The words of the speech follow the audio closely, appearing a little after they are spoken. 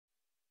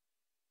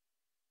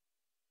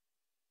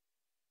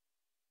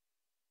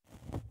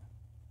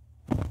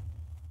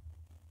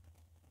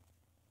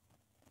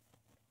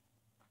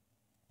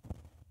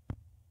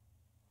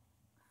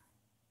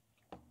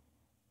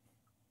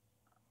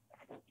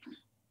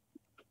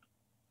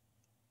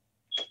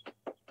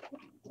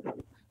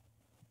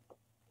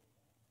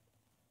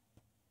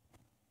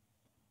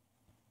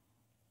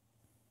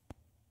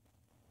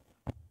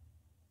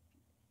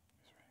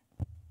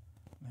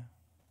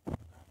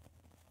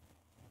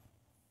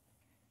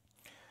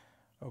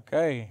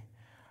Okay.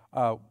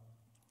 Uh,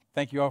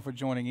 Thank you all for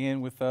joining in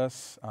with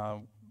us.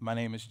 My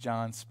name is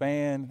John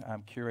Spann.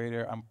 I'm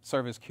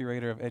serve as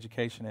curator of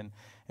education and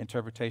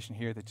interpretation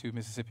here at the two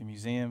Mississippi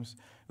Museums.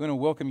 We're going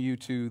to welcome you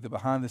to the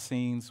Behind the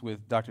Scenes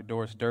with Dr.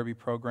 Doris Derby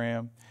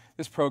program.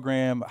 This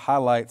program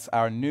highlights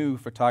our new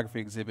photography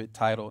exhibit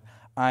titled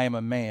I Am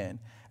a Man,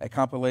 a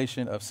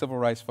compilation of civil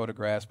rights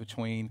photographs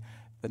between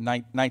the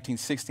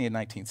 1960 and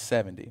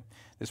 1970.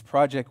 This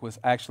project was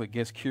actually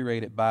guest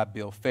curated by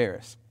Bill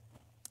Ferris.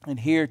 And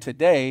here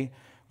today,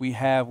 we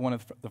have one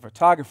of the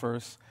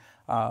photographers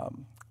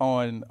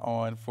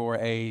on for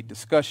a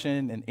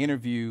discussion and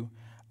interview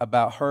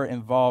about her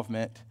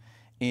involvement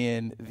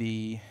in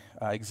the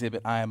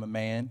exhibit I Am a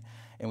Man.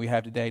 And we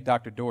have today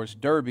Dr. Doris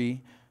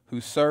Derby, who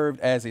served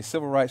as a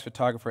civil rights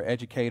photographer,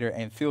 educator,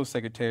 and field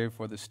secretary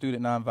for the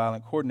Student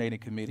Nonviolent Coordinating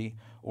Committee,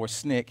 or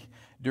SNCC,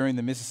 during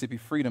the Mississippi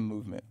Freedom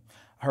Movement.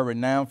 Her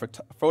renowned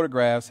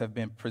photographs have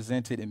been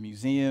presented in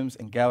museums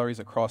and galleries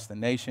across the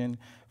nation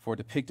for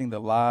depicting the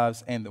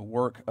lives and the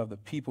work of the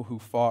people who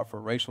fought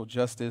for racial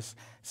justice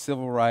and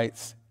civil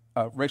rights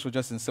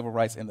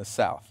in the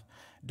South.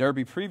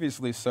 Derby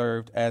previously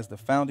served as the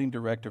founding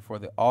director for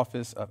the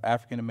Office of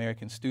African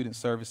American Student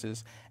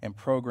Services and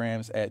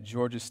Programs at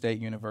Georgia State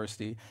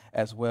University,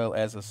 as well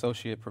as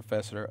associate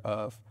professor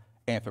of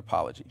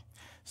anthropology.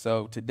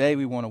 So today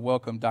we want to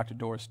welcome Dr.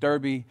 Doris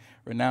Derby,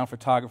 renowned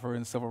photographer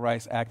and civil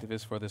rights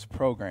activist, for this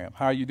program.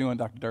 How are you doing,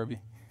 Dr. Derby?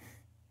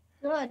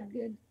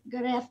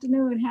 Good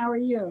afternoon. How are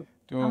you?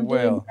 Doing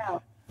well.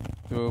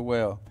 Doing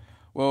well.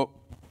 Well,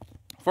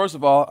 first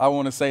of all, I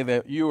want to say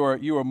that you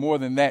are more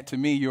than that to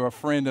me. You're a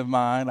friend of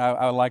mine.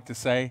 I would like to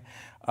say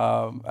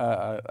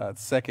a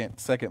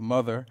second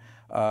mother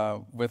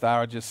with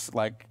our just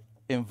like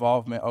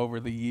involvement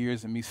over the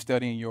years and me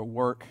studying your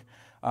work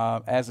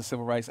as a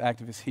civil rights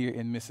activist here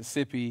in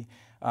Mississippi.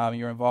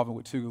 Your involvement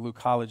with Tougaloo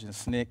College and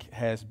SNCC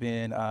has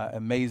been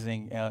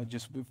amazing,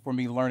 just for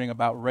me learning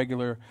about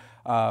regular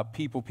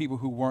people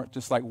who weren't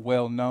just like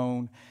well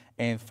known,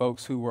 and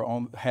folks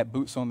who had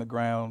boots on the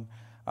ground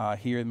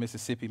here in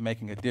Mississippi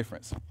making a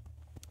difference.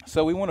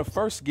 So we want to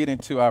first get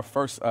into our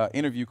first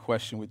interview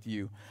question with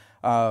you.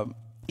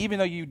 Even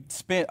though you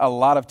spent a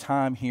lot of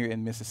time here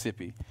in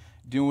Mississippi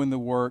doing the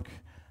work,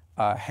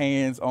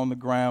 hands on the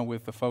ground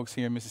with the folks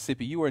here in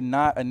Mississippi, you are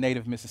not a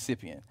native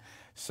Mississippian.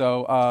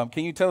 So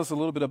can you tell us a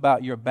little bit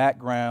about your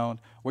background,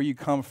 where you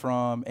come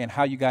from, and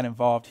how you got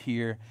involved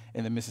here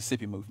in the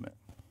Mississippi movement?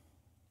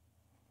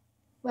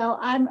 Well,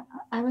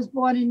 I was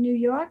born in New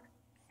York.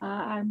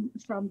 I'm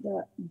from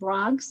the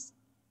Bronx.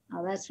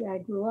 That's where I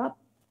grew up.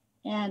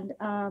 And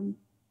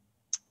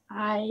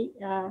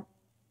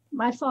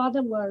my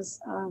father was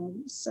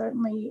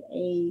certainly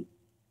a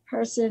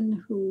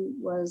person who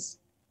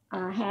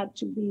had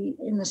to be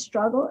in the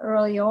struggle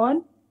early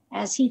on,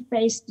 as he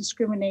faced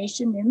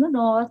discrimination in the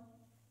North.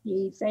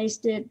 He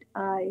faced it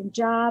in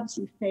jobs.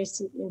 He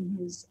faced it in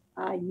his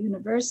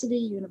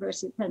University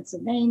of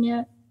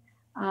Pennsylvania,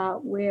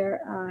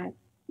 where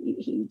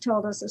he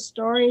told us a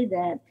story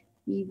that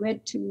he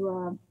went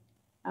to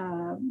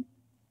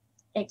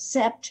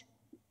accept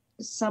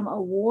some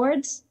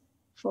awards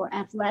for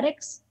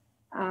athletics.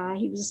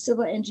 He was a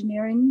civil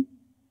engineering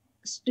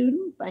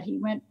student, but he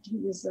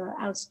was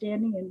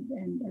outstanding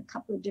in a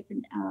couple of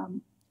different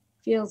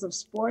fields of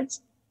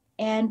sports.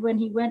 And when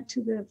he went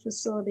to the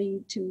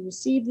facility to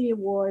receive the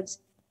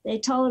awards, they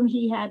told him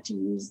he had to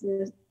use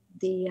the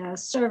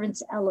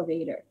servants'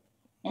 elevator.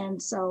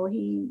 And so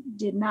he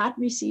did not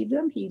receive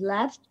them. He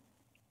left.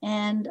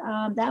 And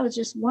that was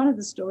just one of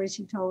the stories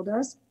he told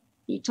us.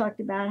 He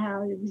talked about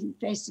how he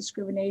faced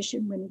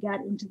discrimination when he got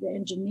into the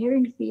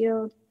engineering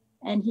field,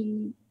 and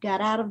he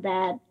got out of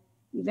that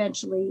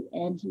eventually.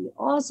 And he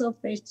also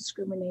faced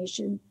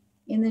discrimination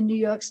in the New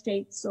York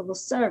State Civil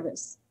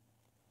Service.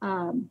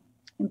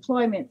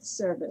 Employment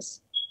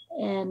service.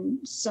 And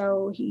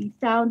so he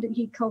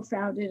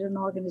co-founded an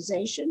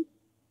organization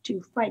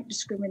to fight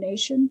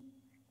discrimination.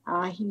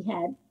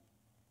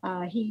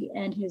 He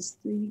and his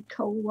 3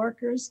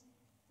 co-workers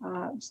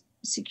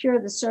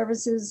secured the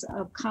services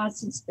of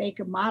Constance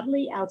Baker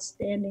Motley,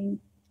 outstanding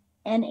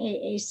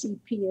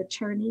NAACP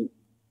attorney.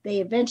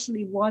 They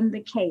eventually won the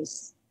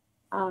case.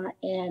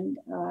 And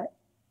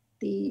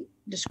the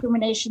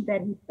discrimination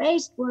that he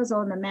faced was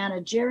on the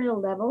managerial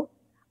level,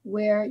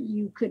 where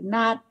you could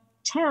not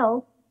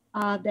tell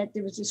that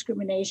there was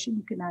discrimination.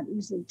 You could not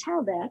easily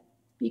tell that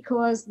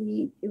because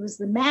it was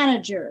the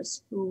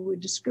managers who were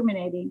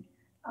discriminating,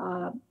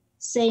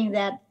 saying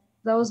that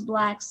those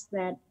Blacks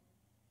that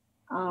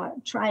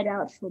tried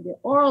out for the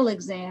oral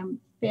exam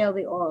failed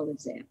the oral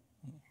exam.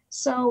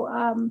 So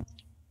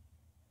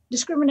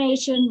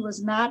discrimination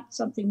was not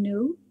something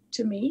new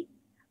to me.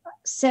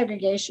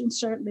 Segregation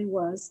certainly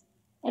was.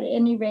 At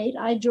any rate,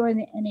 I joined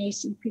the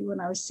NAACP when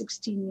I was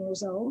 16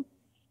 years old.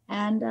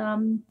 And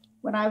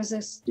when I was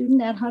a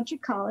student at Hunter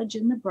College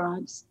in the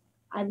Bronx,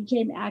 I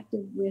became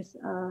active with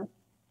the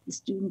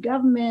student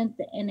government,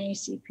 the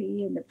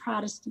NAACP, and the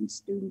Protestant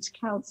Students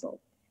Council.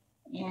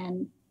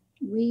 And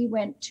we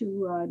went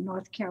to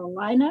North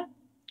Carolina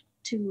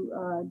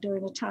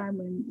during the time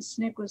when the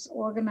SNCC was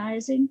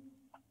organizing.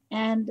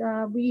 And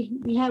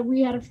we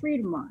had a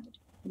freedom ride,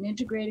 an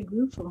integrated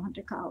group from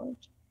Hunter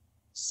College.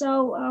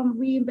 So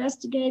we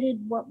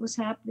investigated what was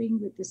happening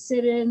with the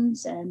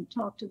sit-ins and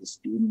talked to the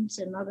students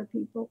and other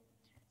people.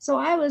 So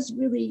I was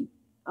really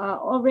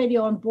already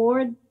on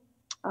board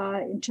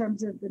in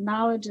terms of the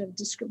knowledge of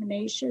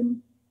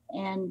discrimination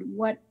and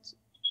what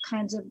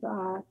kinds of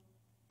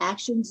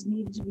actions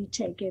needed to be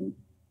taken.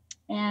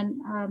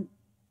 And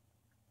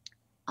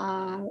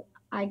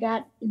I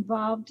got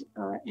involved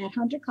at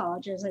Hunter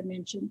College, as I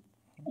mentioned,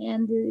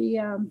 and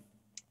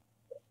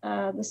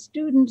the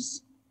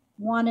students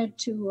wanted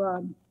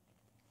to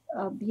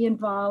be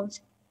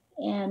involved.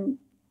 And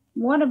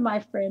one of my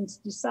friends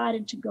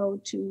decided to go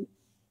to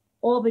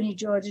Albany,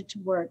 Georgia to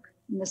work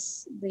in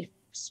the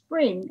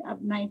spring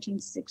of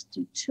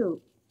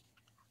 1962.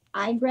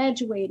 I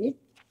graduated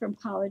from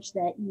college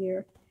that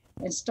year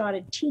and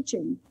started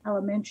teaching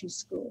elementary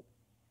school.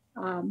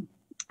 I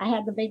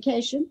had the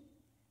vacation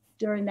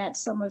during that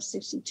summer of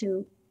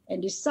 62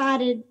 and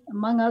decided,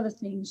 among other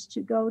things,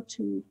 to go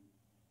to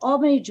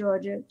Albany,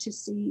 Georgia to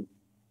see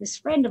this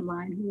friend of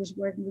mine who was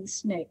working with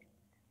SNCC.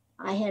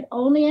 I had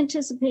only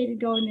anticipated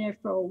going there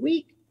for a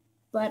week,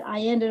 but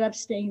I ended up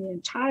staying the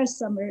entire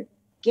summer,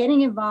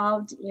 getting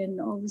involved in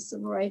all the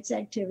civil rights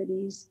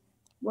activities,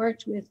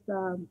 worked with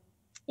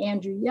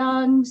Andrew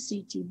Young,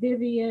 C.T.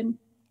 Vivian,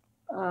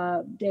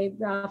 Ralph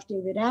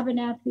David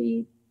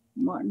Abernathy,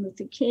 Martin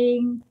Luther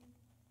King,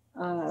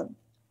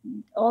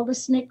 all the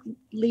SNCC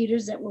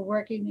leaders that were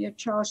working there,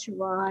 Charles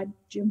Sherrod,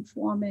 Jim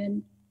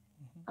Foreman,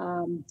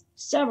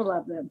 several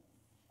of them.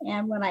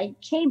 And when I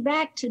came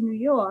back to New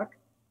York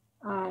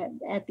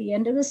at the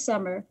end of the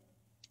summer,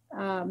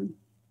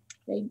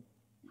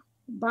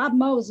 Bob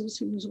Moses,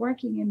 who was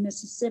working in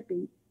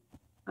Mississippi,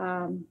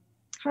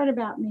 heard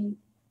about me,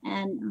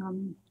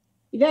 and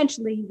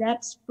eventually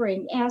that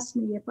spring asked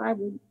me if I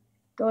would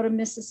go to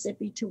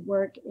Mississippi to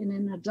work in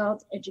an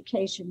adult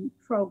education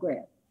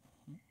program.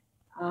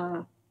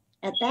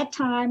 At that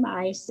time,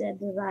 I said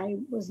that I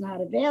was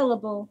not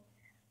available,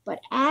 but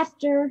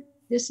after,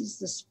 this is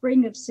the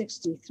spring of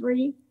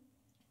 63,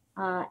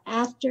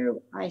 after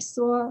I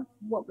saw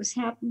what was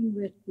happening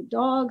with the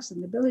dogs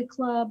and the billy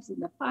clubs and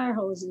the fire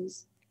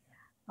hoses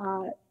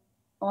on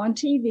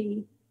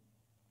TV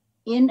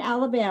in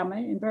Alabama,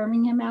 in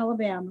Birmingham,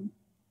 Alabama,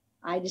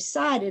 I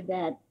decided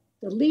that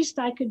the least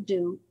I could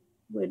do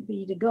would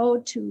be to go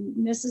to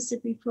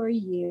Mississippi for a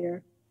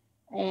year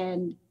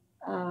and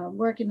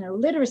work in a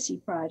literacy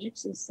project,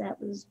 since that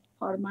was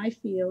part of my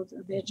field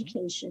of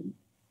education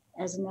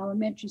as an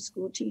elementary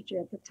school teacher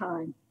at the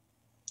time.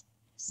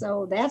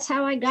 So that's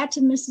how I got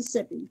to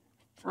Mississippi.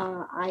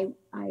 I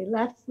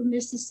left for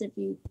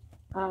Mississippi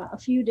a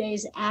few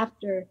days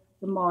after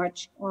the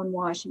March on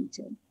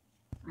Washington.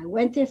 I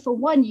went there for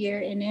 1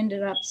 year and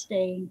ended up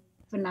staying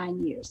for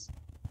 9 years.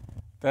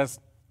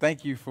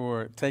 Thank you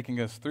for taking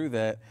us through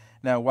that.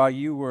 Now, while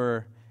you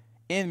were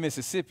in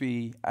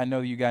Mississippi, I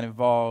know you got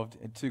involved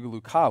at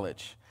Tougaloo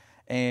College.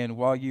 And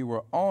while you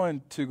were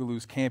on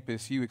Tougaloo's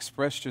campus, you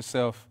expressed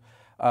yourself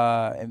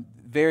in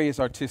various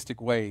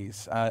artistic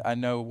ways. I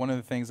know one of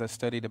the things I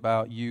studied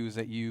about you is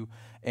that you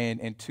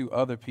and two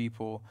other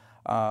people,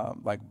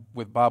 like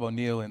with Bob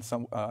O'Neill and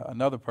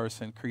another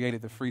person,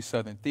 created the Free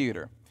Southern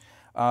Theater.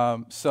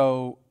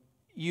 So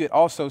you had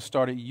also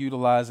started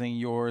utilizing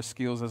your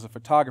skills as a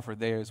photographer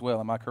there as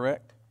well. Am I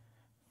correct?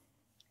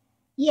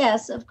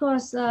 Yes, of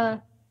course.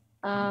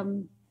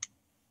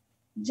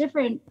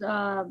 Different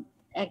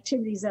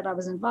activities that I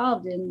was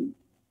involved in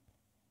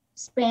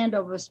spanned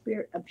over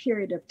a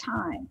period of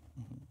time.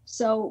 Mm-hmm.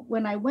 So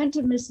when I went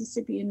to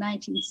Mississippi in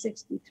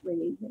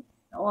 1963,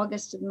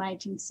 August of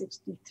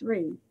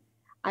 1963,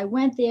 I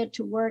went there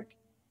to work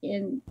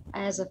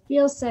as a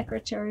field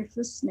secretary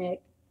for SNCC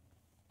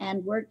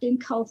and worked in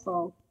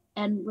COFO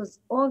and was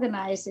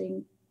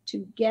organizing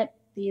to get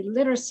the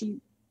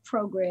literacy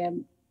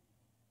program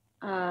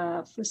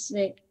for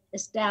SNCC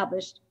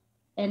established.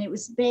 And it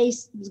was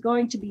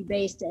going to be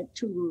based at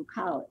Tougaloo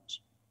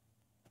College.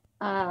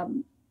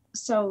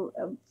 So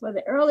for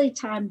the early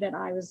time that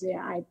I was there,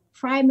 I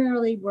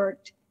primarily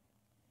worked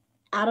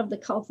out of the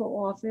COFO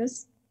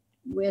office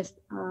with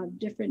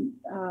different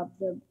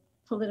the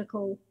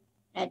political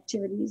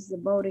activities, the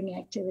voting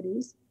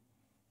activities.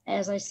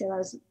 As I said, I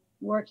was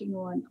working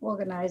on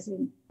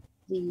organizing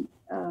the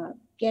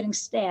getting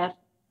staff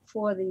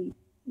for the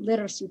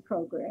literacy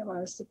program.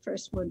 I was the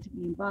first one to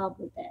be involved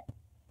with that.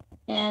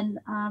 And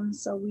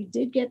so we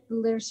did get the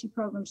literacy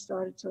program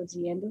started towards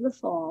the end of the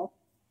fall,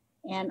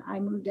 and I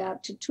moved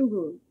out to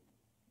Tougaloo.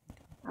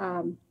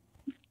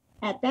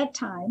 At that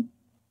time,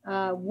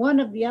 one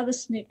of the other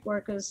SNCC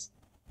workers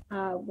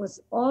was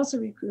also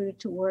recruited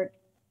to work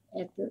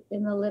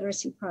in the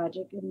literacy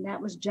project, and that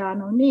was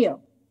John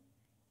O'Neill.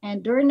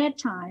 And during that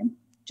time,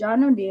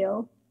 John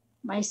O'Neill,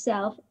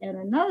 myself, and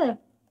another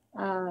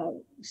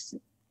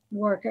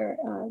worker,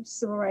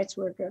 civil rights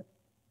worker,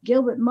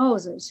 Gilbert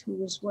Moses, who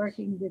was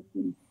working with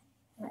the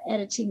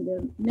editing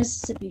the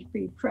Mississippi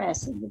Free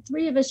Press. And the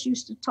three of us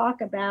used to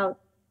talk about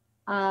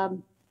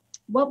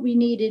what we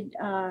needed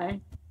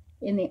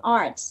in the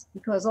arts,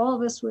 because all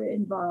of us were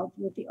involved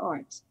with the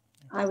arts.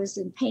 I was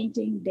in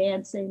painting,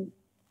 dancing,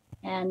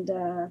 and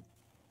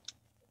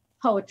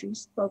poetry,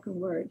 spoken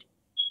word.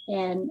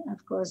 And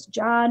of course,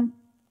 John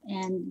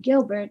and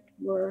Gilbert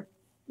were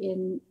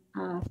in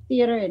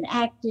theater and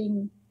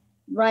acting,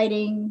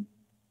 writing,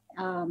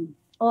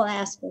 all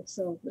aspects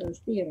of the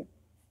theater.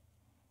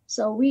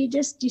 So we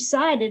just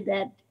decided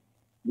that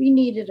we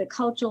needed a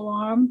cultural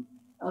arm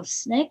of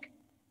SNCC,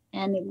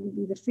 and it would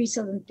be the Free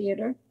Southern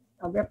Theater,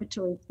 a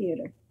repertory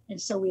theater. And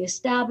so we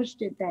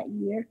established it that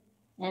year,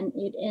 and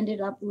it ended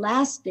up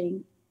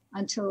lasting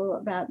until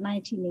about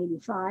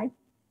 1985.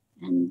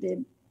 And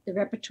the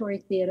repertory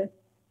theater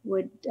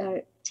would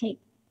take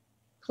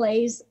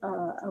plays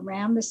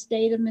around the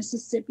state of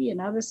Mississippi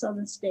and other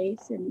southern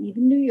states and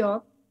even New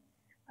York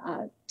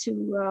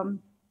to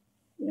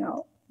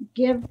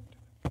give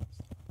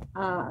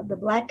the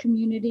Black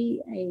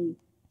community a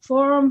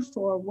forum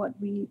for what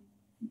we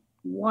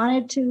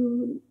wanted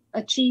to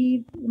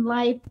achieve in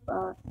life,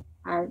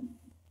 our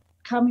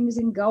comings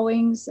and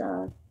goings,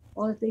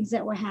 all the things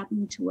that were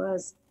happening to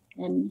us,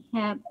 and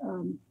have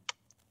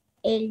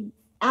a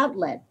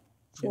outlet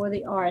for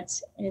the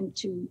arts and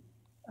to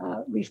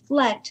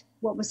reflect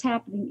what was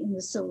happening in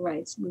the civil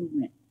rights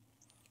movement.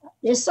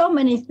 There's so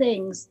many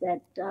things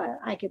that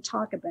I could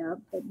talk about,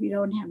 but we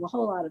don't have a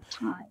whole lot of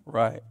time.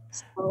 Right.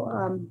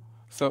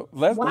 So,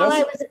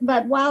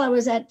 while I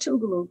was at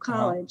Tougaloo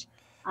College,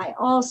 I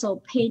also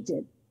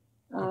painted.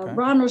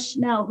 Ronald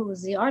Schnell, who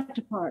was the art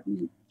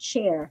department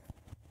chair,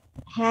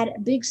 had a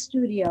big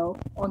studio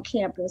on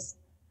campus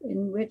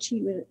in which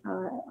he would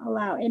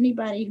allow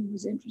anybody who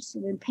was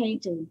interested in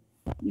painting.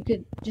 You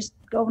could just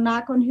go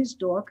knock on his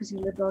door because he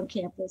lived on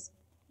campus,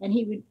 and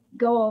he would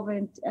go over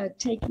and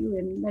take you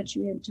and let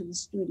you into the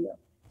studio.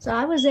 So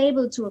I was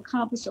able to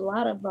accomplish a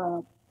lot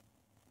of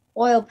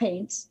oil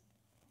paintings,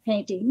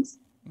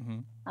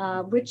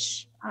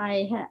 which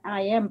I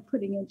am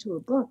putting into a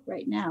book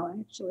right now,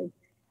 actually.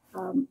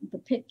 The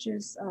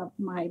pictures of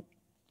my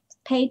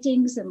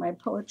paintings and my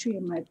poetry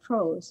and my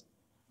prose.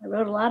 I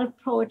wrote a lot of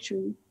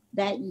poetry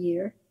that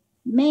year.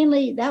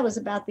 Mainly, that was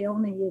about the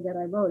only year that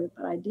I wrote it,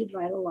 but I did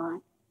write a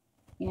lot.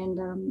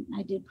 And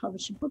I did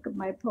publish a book of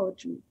my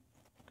poetry.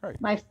 Great.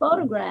 My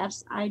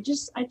photographs, I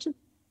took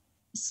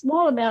a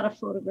small amount of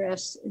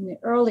photographs in the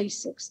early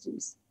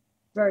 60s,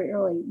 very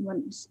early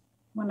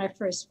when I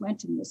first went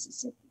to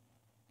Mississippi.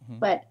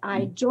 But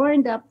I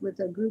joined up with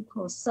a group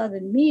called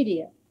Southern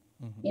Media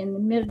in the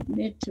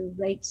mid to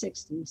late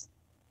 60s.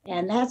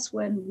 And that's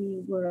when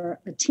we were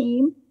a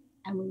team,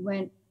 and we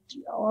went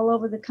all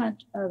over the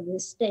country, the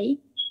state,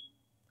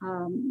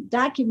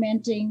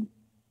 documenting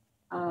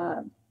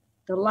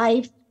the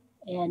life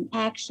and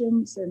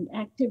actions and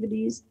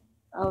activities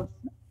of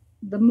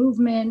the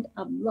movement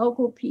of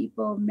local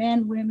people,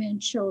 men, women,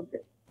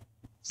 children.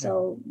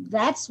 So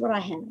that's what I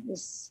have.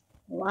 It's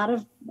a lot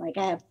of, I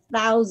have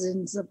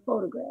thousands of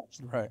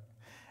photographs. Right.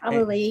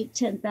 Probably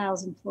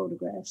 10,000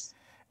 photographs.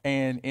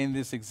 And in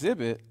this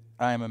exhibit,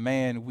 I Am a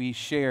Man, we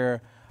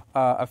share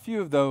a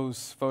few of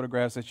those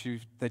photographs that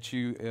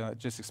you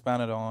just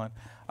expounded on.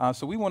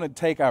 So we want to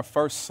take our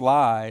first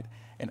slide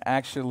and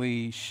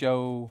actually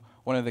show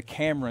one of the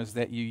cameras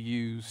that you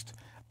used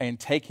in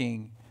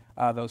taking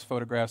those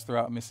photographs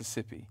throughout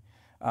Mississippi.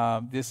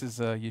 This is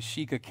a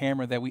Yashica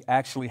camera that we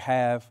actually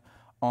have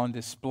on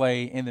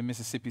display in the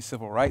Mississippi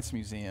Civil Rights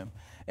Museum.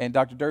 And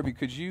Dr. Derby,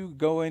 could you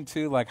go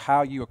into like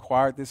how you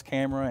acquired this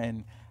camera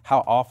and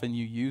how often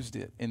you used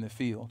it in the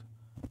field?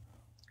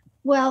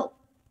 Well,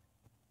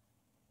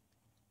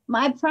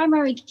 my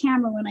primary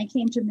camera when I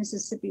came to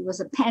Mississippi was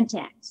a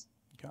Pentax.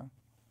 Okay.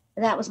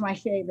 That was my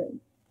favorite.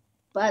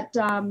 But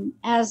and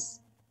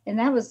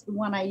that was the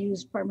one I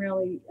used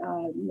primarily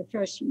in the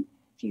first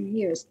few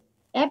years.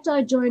 After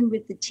I joined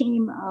with the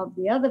team of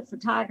the other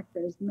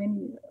photographers,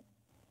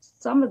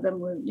 some of them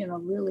were,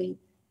 really,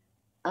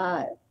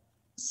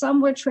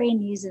 some were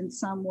trainees and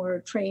some were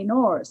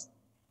trainers.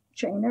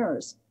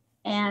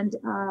 And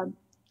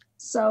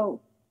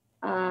so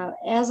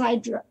as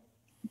I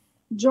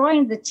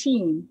joined the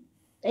team,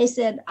 they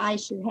said I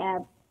should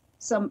have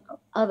some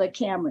other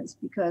cameras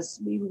because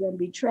we were going to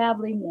be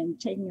traveling and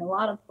taking a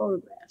lot of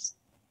photographs.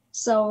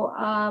 So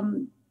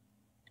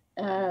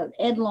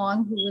Ed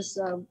Long, who was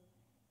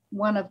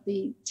one of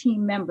the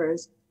team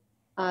members,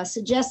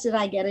 suggested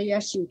I get a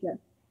Yashica.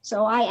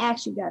 So I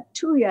actually got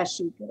two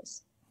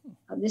Yashicas.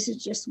 This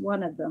is just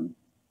one of them.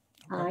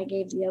 I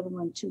gave the other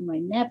one to my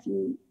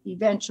nephew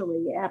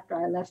eventually after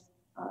I left,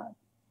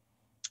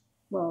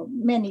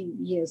 many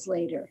years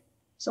later.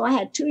 So I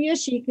had two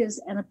Yashicas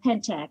and a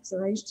Pentax,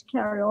 and I used to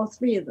carry all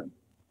three of them,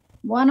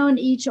 one on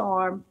each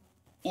arm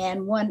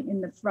and one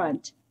in the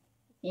front.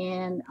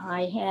 And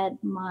I had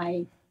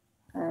my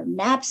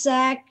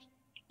knapsack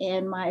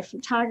and my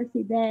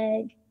photography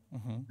bag.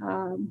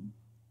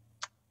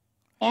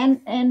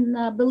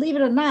 And believe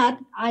it or not,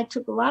 I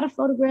took a lot of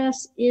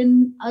photographs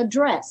in a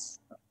dress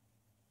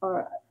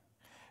or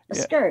a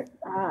skirt.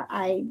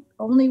 I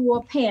only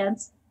wore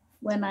pants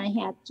when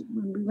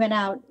we went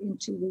out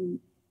into the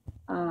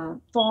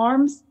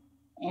farms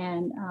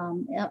and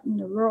out in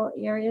the rural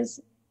areas.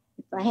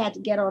 If I had to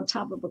get on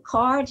top of a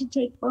car to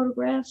take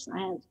photographs,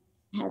 I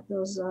had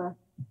those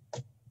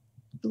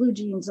blue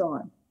jeans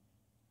on.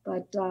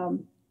 But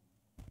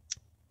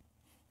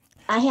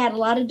I had a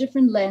lot of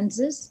different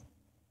lenses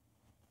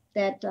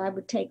that I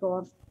would take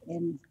off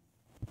and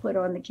put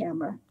on the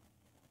camera.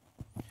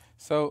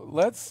 So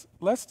let's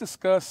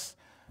discuss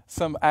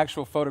some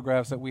actual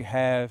photographs that we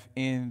have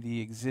in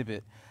the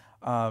exhibit.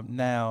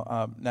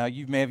 Now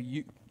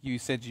you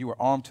said you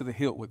were armed to the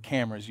hilt with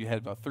cameras. You had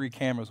about 3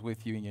 cameras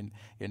with you in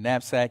your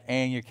knapsack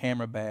and your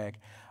camera bag.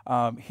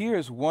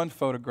 Here's one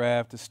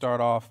photograph to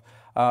start off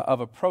of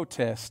a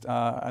protest.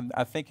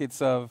 I think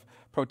it's of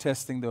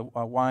protesting the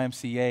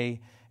YMCA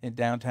in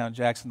downtown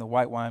Jackson, the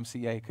white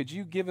YMCA. Could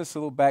you give us a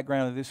little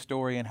background of this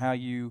story and how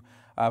you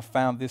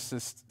found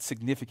this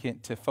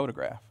significant to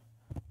photograph?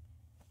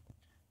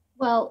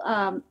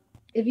 Well,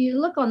 if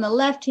you look on the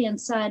left-hand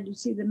side, you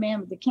see the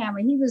man with the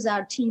camera. He was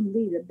our team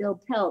leader,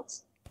 Bill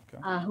Peltz,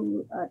 okay,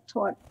 who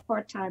taught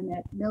part-time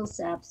at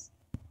Millsaps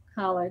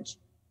College.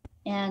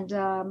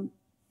 And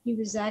he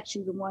was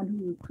actually the one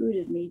who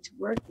recruited me to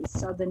work with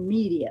Southern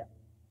Media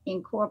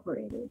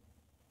Incorporated.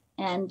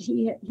 And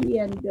he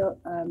and Bill,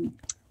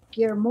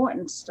 Gary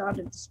Morton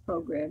started this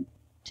program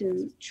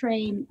to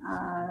train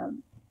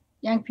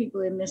young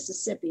people in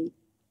Mississippi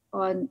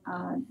on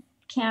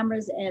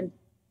cameras and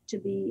to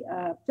be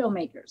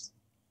filmmakers.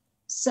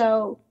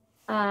 So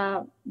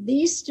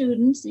these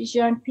students, these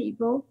young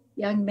people,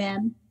 young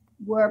men,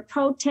 were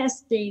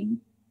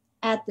protesting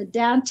at the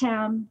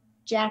downtown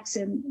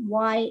Jackson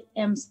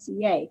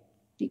YMCA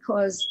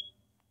because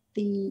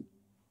the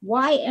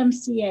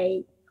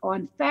YMCA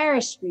on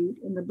Farris Street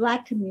in the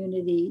Black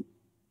community,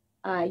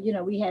 there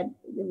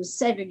was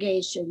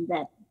segregation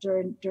that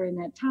during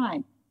that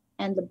time,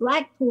 and the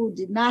Black pool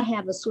did not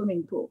have a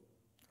swimming pool.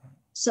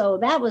 So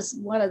that was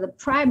one of the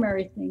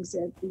primary things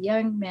that the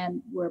young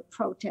men were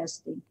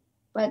protesting.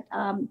 But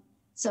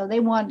so they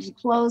wanted to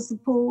close the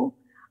pool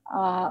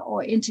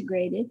or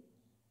integrate it,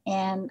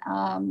 and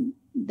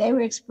they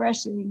were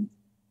expressing,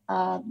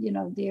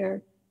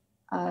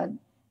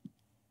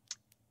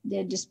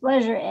 their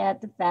displeasure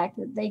at the fact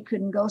that they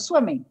couldn't go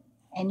swimming.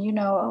 And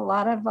a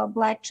lot of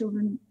Black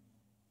children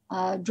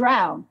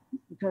drown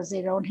because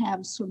they don't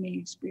have swimming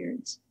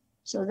experience.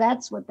 So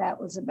that's what that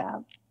was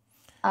about.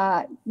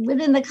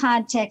 Within the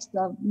context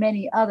of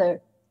many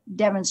other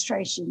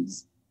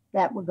demonstrations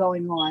that were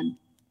going on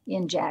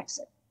in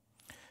Jackson.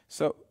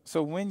 So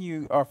when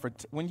you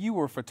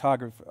were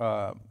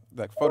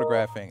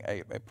photographing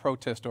a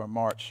protest or a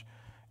march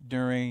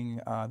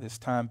during this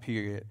time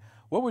period,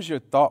 what was your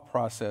thought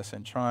process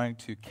in trying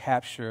to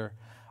capture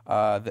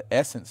the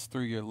essence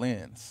through your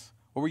lens?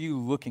 What were you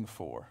looking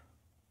for?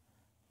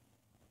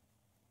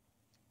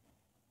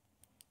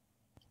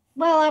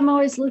 Well, I'm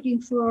always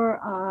looking for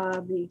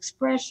the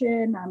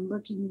expression. I'm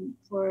looking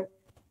for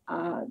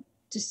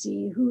to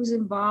see who's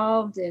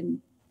involved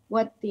and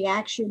what the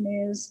action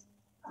is.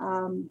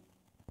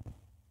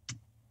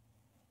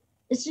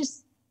 It's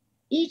just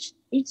each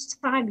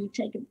time you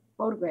take a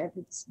photograph,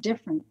 it's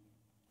different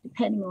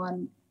depending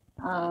on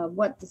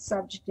what the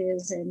subject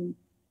is and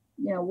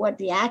what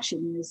the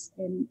action is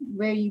and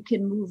where you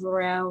can move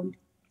around.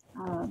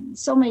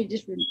 So many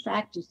different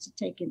factors to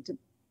take into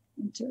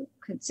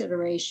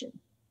consideration.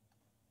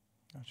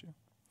 Gotcha.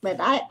 But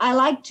I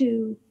like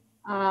to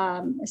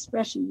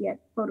especially get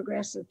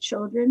photographs of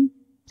children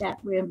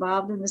that were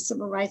involved in the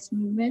civil rights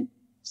movement.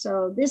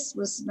 So this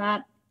was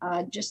not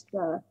just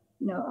a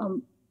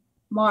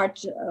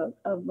march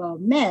of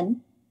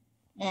men.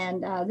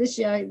 And these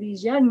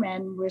young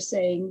men were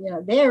saying,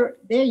 they're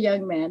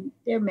young men,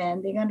 they're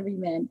men, they're going to be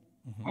men,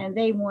 mm-hmm, and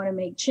they want to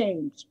make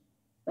change.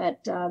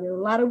 But there were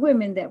a lot of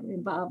women that were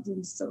involved in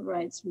the civil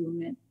rights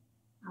movement.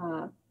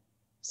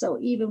 So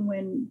even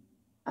when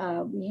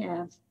we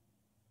have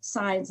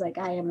signs like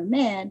 "I am a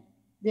man,"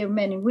 there are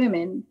many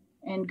women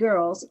and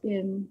girls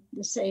in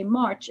the same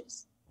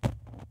marches.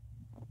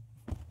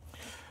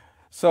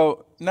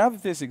 So now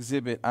that this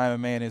exhibit, "I Am a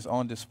Man," is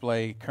on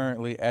display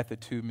currently at the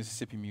 2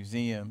 Mississippi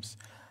museums,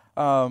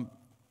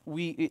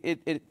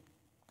 it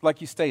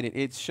like you stated,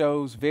 it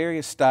shows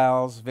various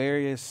styles,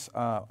 various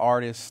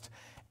artists,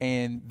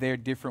 and their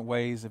different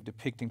ways of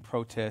depicting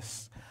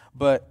protests.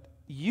 But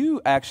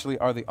you actually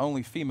are the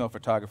only female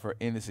photographer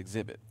in this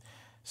exhibit.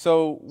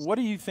 So what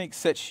do you think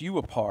sets you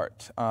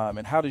apart,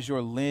 and how does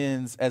your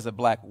lens as a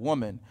Black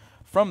woman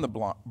from the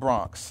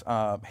Bronx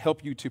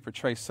help you to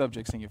portray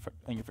subjects in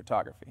your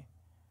photography?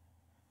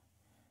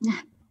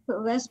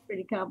 Well, that's a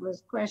pretty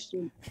complex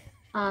question.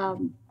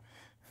 I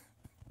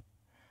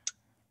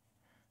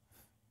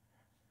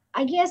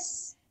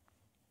guess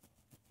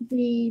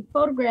the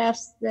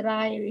photographs that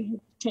I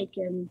have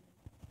taken,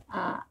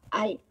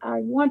 I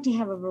want to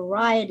have a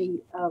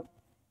variety of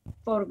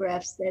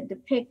photographs that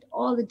depict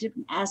all the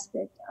different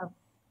aspects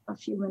of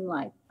human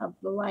life, of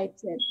the life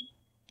that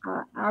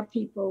our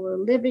people were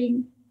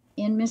living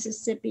in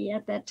Mississippi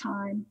at that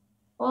time,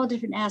 all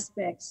different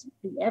aspects,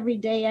 the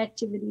everyday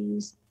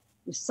activities,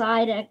 the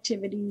side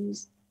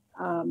activities,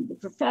 the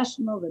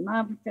professional, the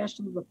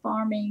non-professional, the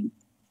farming,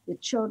 the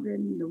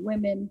children, the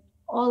women,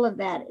 all of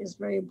that is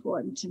very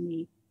important to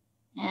me.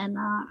 And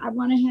I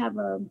want to have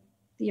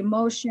the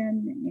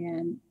emotion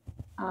and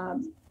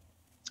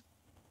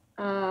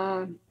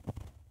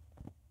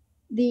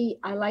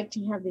I like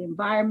to have the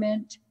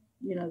environment,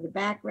 the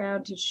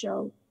background to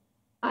show.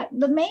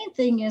 The main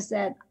thing is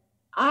that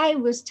I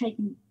was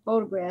taking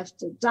photographs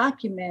to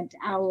document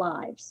our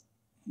lives,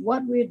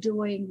 what we're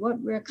doing, what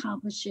we're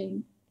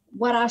accomplishing,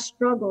 what our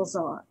struggles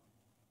are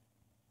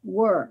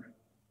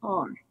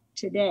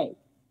today.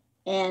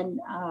 And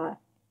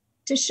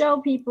to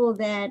show people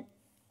that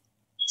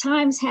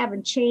times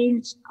haven't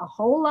changed a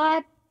whole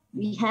lot.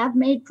 We have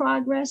made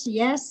progress,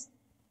 yes,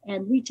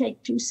 and we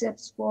take 2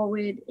 steps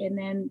forward and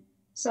then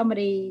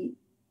somebody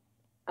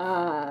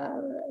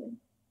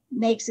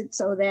makes it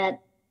so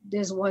that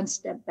there's 1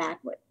 step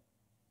backward.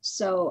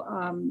 So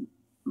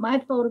my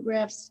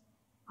photographs,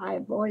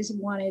 I've always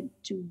wanted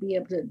to be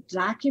able to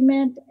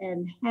document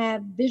and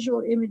have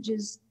visual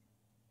images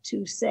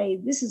to say,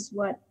 this is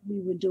what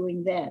we were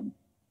doing then.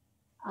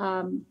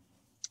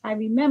 I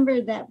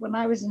remember that when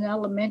I was in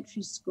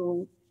elementary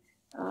school,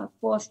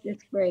 4th,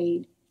 5th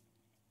grade,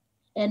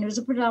 and it was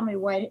a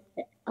predominantly white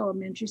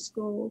elementary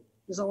school.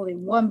 There's only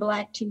 1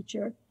 black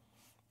teacher,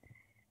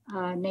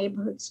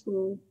 neighborhood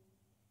school.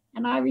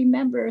 And I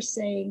remember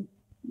saying,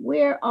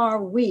 where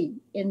are we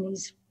in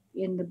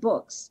the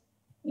books,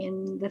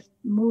 in the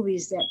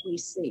movies that we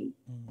see?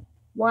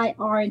 Why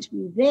aren't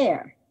we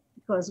there?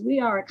 Because we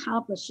are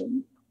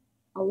accomplishing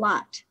a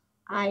lot.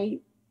 I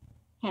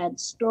had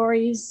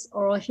stories,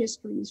 oral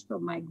histories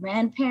from my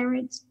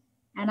grandparents,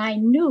 and I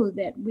knew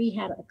that we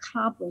had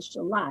accomplished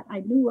a lot. I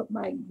knew what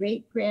my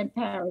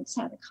great-grandparents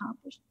had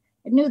accomplished.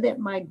 I knew that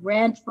my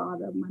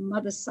grandfather, my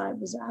mother's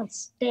side, was an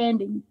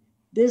outstanding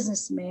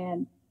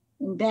businessman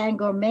in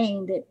Bangor,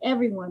 Maine, that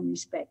everyone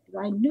respected.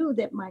 I knew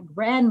that my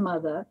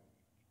grandmother,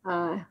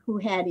 who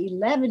had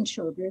 11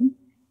 children,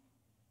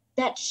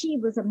 that she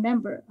was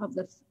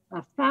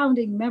a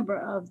founding member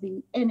of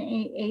the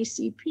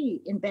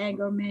NAACP in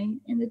Bangor, Maine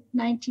in the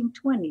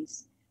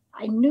 1920s.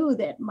 I knew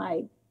that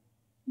my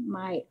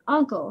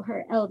uncle,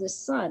 her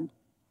eldest son,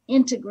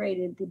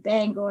 integrated the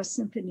Bangor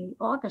Symphony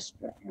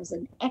Orchestra as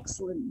an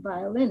excellent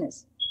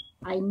violinist.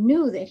 I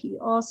knew that he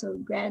also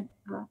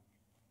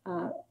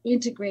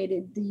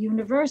integrated the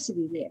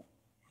university there.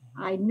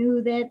 I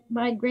knew that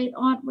my great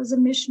aunt was a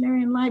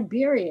missionary in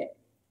Liberia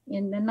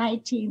in the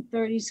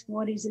 1930s,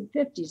 40s, and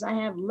 50s. I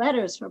have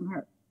letters from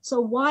her. So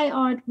why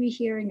aren't we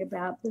hearing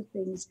about the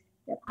things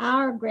that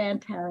our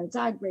grandparents,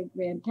 our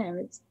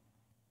great-grandparents?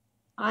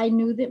 I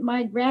knew that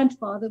my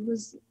grandfather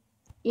was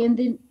in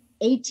the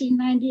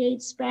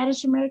 1898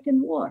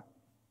 Spanish-American War.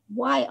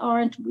 Why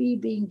aren't we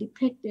being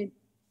depicted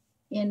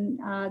in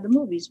the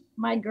movies?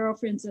 My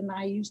girlfriends and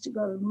I used to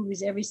go to the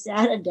movies every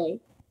Saturday,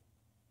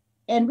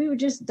 and we were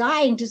just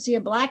dying to see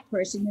a black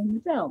person in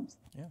the films.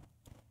 Yeah.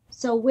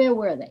 So where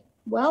were they?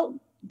 Well,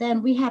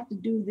 then we have to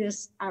do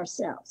this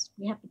ourselves.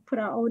 We have to put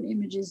our own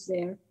images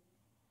there.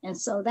 And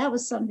so that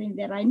was something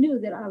that I knew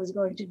that I was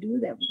going to do.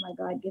 That was my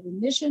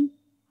God-given mission.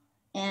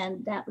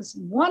 And that was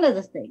one of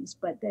the things.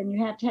 But then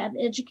you have to have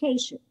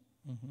education.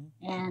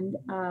 And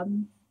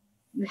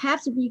you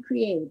have to be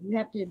creative. You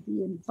have to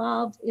be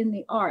involved in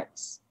the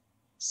arts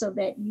so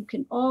that you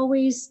can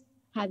always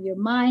have your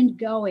mind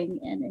going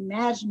and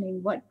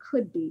imagining what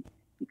could be,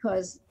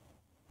 because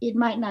it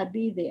might not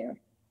be there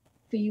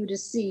for you to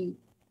see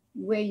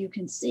where you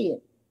can see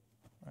it.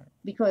 Right.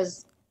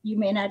 Because you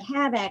may not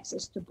have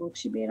access to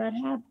books, you may not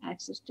have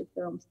access to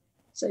films.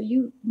 So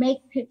you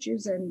make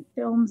pictures and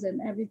films and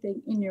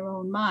everything in your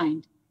own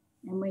mind.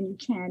 And when you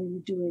can, you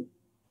do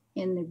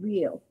it in the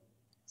real.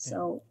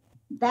 So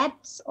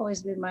that's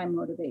always been my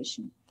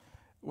motivation.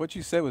 What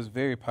you said was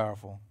very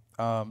powerful,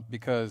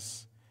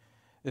 because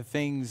the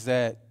things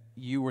that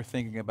you were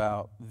thinking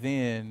about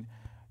then,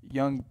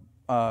 young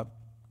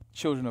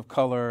children of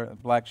color,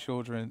 black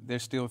children, they're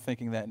still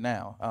thinking that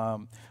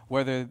now.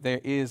 Whether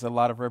there is a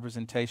lot of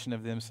representation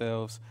of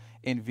themselves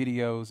in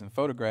videos and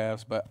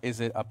photographs, but is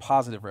it a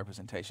positive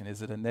representation?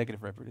 Is it a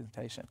negative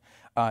representation?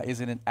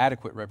 Is it an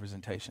adequate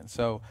representation?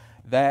 So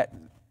that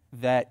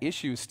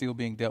issue is still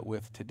being dealt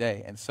with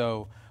today. And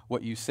so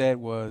what you said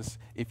was,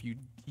 if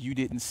you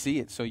didn't see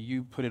it, so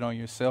you put it on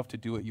yourself to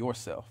do it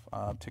yourself,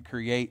 to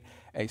create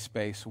a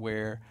space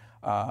where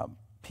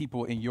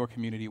people in your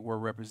community were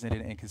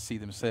represented and could see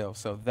themselves.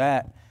 So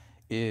that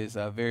is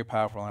very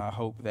powerful, and I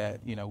hope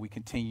that we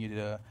continue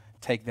to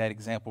take that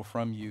example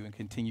from you and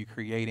continue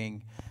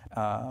creating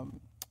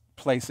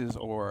places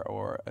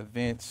or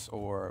events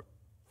or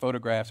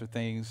photographs or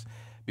things,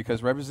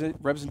 because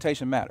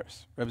representation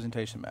matters.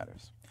 Representation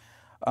matters.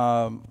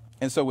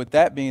 And so with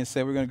that being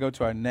said, we're going to go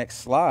to our next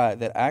slide.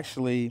 That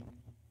actually,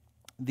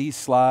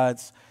 these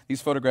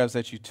photographs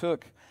that you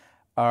took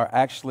are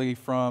actually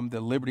from the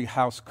Liberty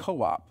House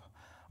Co-op.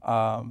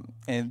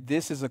 And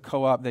this is a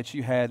co-op that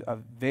you had a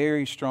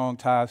very strong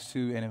ties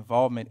to and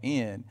involvement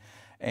in.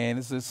 And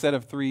this is a set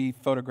of 3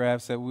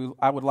 photographs that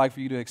I would like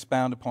for you to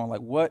expound upon.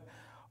 Like, what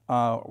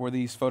were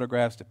these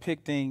photographs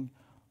depicting?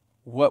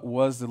 what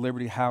was the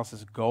Liberty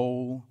House's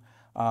goal,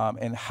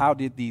 and how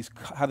did this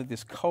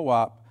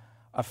co-op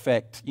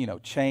affect,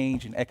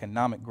 change and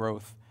economic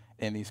growth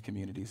in these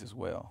communities as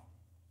well?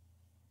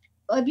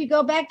 Well, if you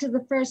go back to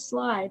the first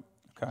slide,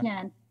 Okay.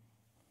 Ken.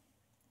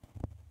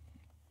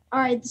 All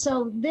right,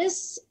 so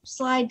this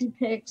slide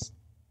depicts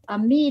a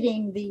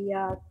meeting,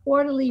 the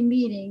quarterly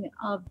meeting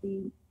of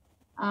the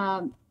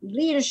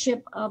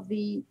leadership of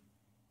the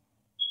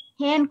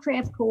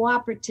handcraft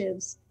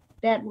cooperatives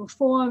that were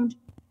formed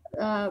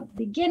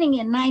beginning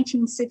in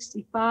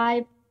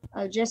 1965.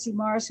 Jesse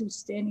Morris, who's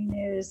standing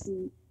there, is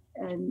the,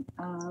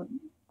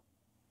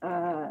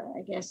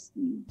 I guess,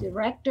 the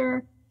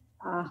director,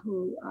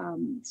 who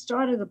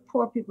started the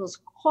Poor People's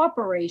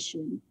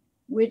Corporation,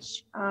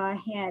 which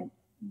had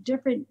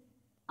different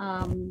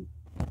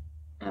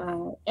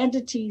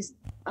entities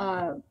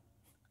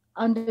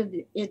under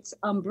its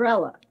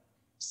umbrella.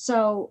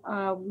 So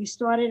we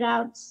started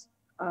out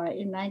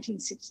in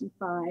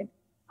 1965.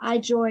 I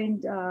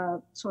joined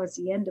towards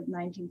the end of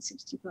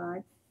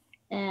 1965.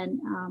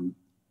 And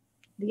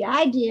the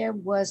idea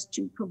was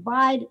to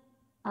provide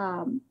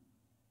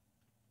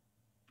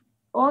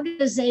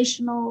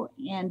organizational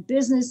and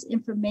business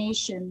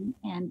information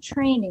and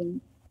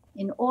training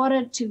in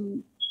order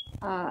to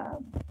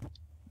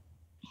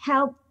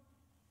help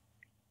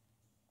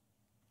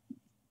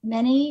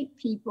many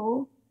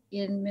people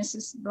in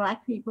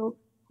Black people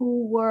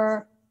who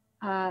were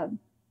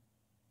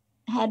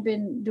had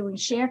been doing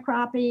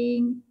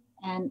sharecropping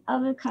and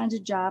other kinds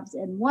of jobs.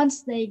 And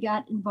once they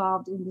got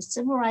involved in the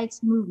civil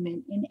rights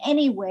movement in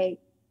any way,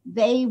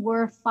 they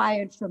were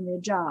fired from their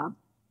job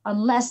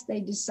unless they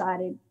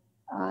decided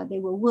they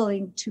were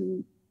willing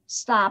to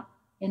stop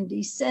and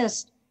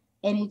desist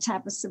any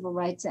type of civil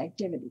rights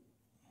activity.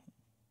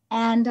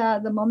 And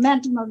the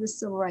momentum of the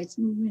civil rights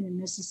movement in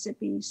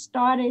Mississippi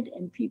started,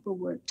 and people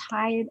were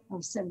tired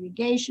of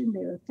segregation.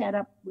 They were fed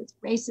up with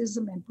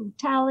racism and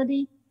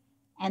brutality,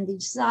 and they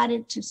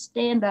decided to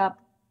stand up,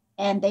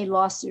 and they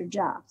lost their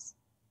jobs.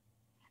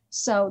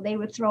 So they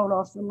were thrown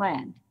off the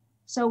land.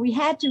 So we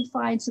had to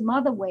find some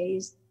other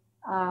ways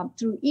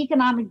through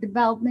economic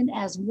development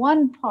as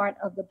one part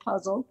of the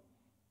puzzle.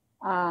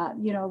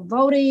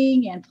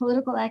 Voting and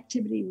political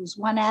activity was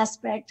one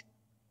aspect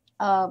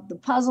of the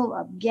puzzle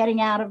of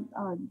getting out of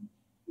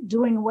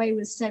doing away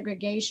with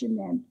segregation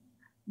and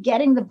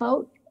getting the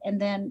vote, and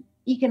then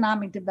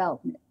economic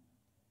development.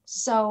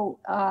 So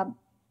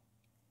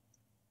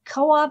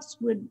co-ops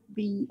would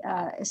be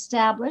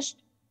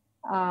established.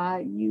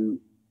 I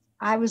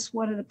was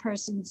one of the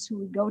persons who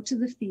would go to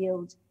the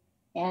field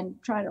and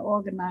try to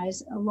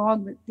organize,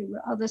 along with there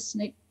were other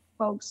SNCC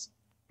folks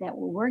that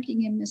were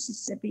working in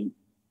Mississippi.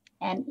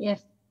 And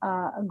if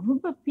a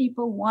group of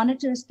people wanted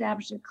to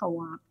establish a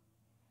co-op,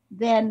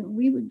 then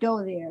we would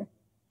go there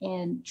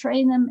and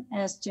train them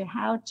as to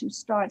how to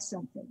start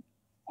something.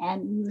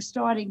 And we were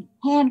starting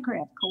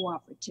handcraft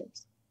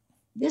cooperatives.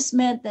 This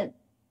meant that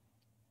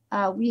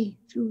we,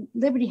 through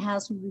Liberty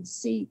House, we would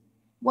see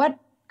what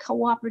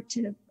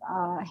cooperative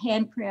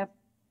handcraft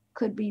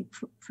could be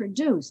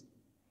produced.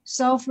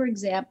 So, for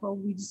example,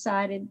 we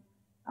decided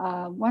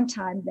one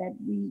time that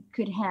we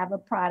could have a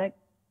product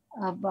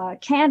of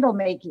candle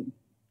making.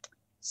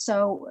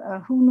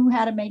 So who knew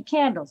how to make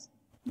candles?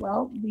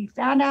 Well, we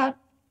found out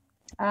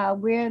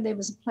where there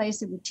was a place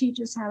that would teach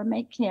us how to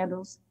make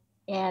candles.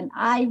 And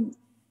I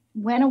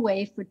went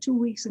away for 2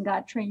 weeks and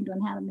got trained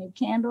on how to make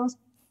candles,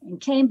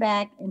 and came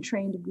back and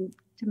trained a group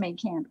to make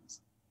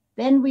candles.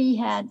 Then we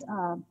had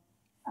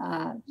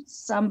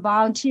some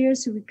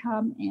volunteers who would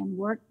come and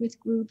work with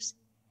groups,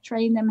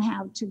 train them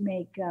how to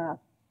make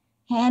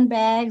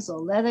handbags or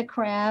leather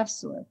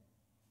crafts or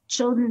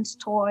children's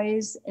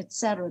toys,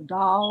 etc.,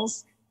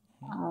 dolls,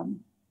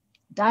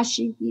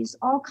 dashikis,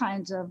 all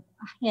kinds of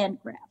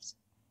handcrafts.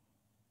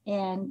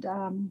 And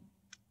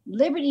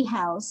Liberty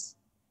House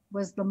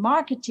was the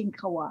marketing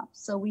co-op.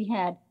 So we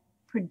had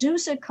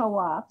producer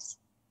co-ops.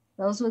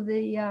 Those were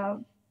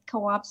the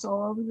co-ops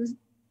all over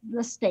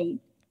the state.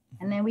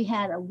 And then we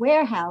had a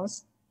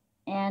warehouse,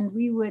 and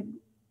we would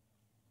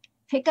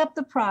pick up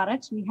the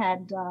products. We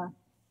had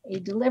a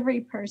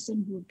delivery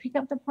person who would pick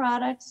up the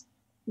products.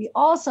 We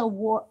also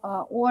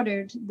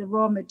ordered the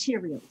raw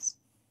materials,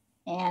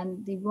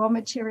 and the raw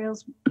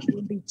materials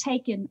would be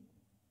taken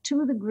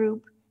to the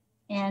group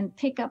and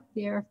pick up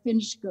their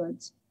finished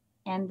goods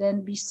and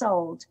then be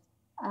sold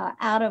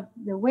out of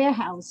the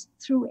warehouse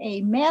through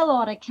a mail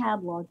order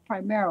catalog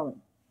primarily.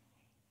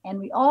 And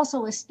we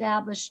also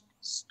established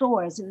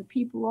stores. There were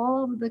people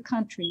all over the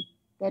country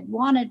that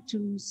wanted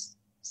to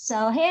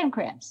sell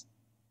handcrafts.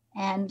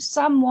 And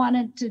some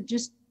wanted to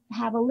just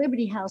have a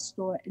Liberty House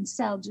store and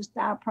sell just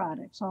our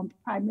products, or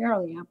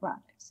primarily our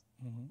products.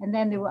 Mm-hmm. And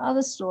then there were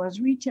other stores,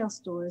 retail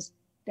stores,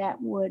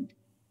 that would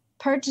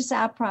purchase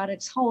our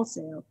products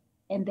wholesale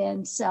and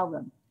then sell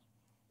them.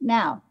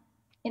 Now,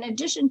 in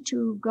addition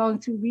to going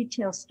through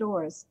retail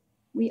stores,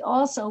 we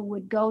also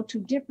would go to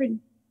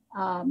different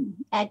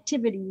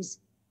activities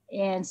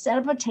and set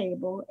up a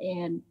table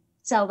and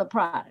sell the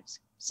products.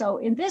 So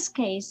in this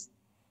case,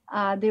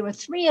 there were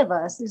three of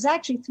us. There's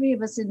actually three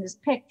of us in this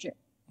picture.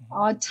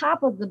 On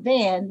top of the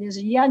van, there's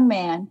a young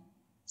man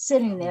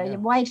sitting there, a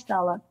white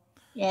fella,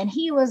 and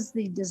he was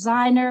the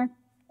designer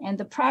and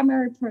the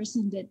primary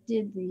person that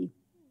did the,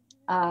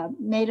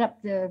 made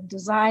up the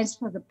designs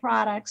for the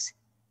products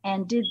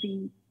and did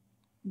the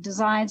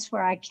designs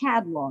for our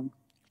catalog.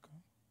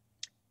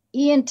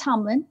 Ian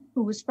Tumlin,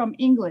 who was from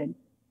England,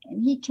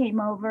 and he came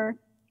over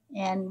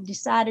and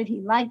decided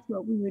he liked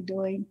what we were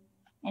doing,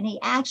 and he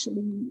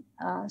actually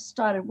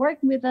started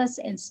working with us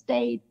and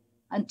stayed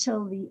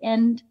until the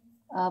end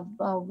of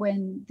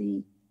when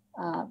the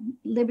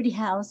Liberty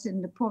House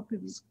and the Port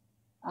Rivers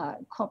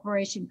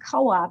Corporation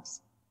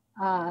co-ops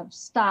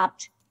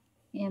stopped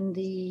in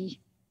the,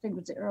 I think it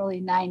was the early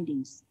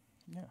 90s.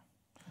 Yeah.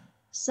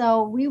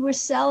 So we were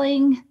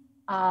selling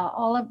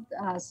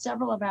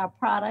several of our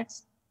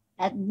products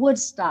at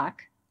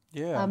Woodstock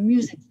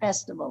Music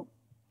Festival.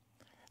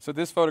 So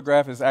this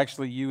photograph is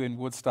actually you in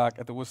Woodstock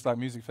at the Woodstock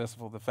Music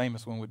Festival, the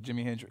famous one with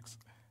Jimi Hendrix.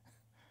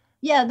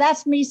 Yeah,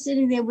 that's me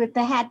sitting there with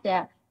the hat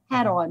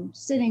on,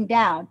 sitting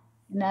down.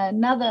 And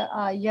another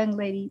young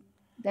lady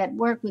that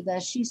worked with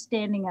us, she's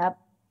standing up,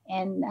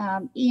 and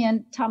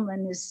Ian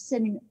Tumlin is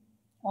sitting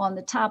on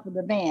the top of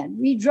the van.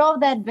 We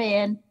drove that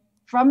van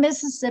from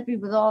Mississippi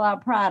with all our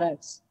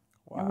products.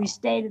 Wow. And we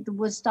stayed at the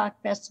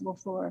Woodstock Festival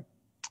for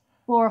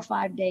 4 or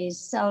 5 days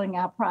selling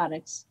our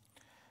products.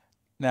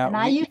 Now, and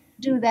I used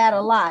to do that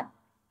a lot.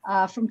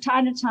 From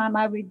time to time,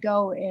 I would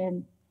go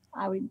and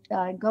I would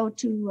go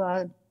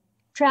to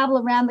travel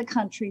around the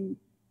country,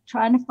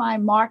 trying to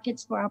find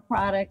markets for our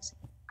products,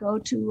 go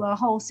to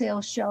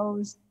wholesale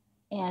shows,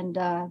 and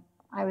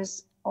I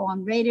was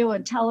on radio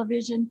and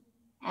television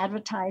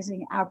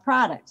advertising our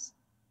products.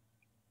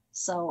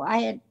 So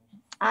I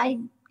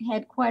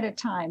had quite a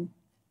time,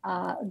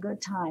 a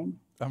good time.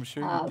 I'm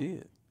sure you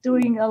did.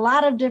 Doing a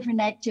lot of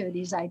different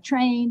activities. I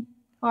trained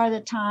part of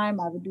the time.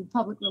 I would do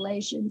public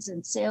relations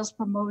and sales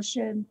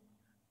promotion,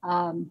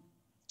 and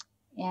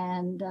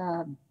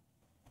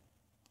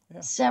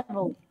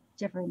several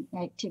different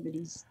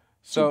activities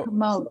to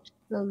promote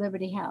the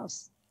Liberty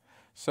House.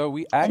 So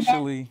we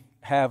actually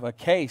have a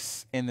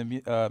case in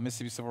the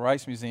Mississippi Civil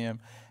Rights Museum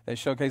that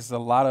showcases a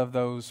lot of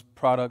those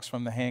products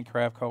from the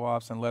handcraft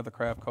co-ops and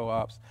leathercraft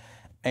co-ops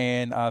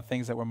and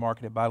things that were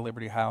marketed by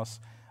Liberty House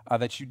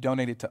that you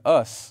donated to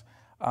us.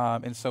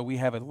 And so we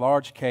have a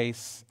large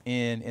case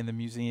in the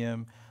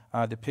museum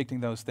depicting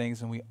those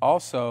things. And we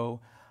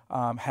also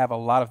have a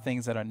lot of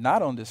things that are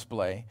not on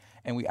display.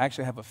 And we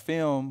actually have a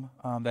film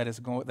that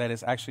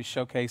is actually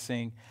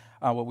showcasing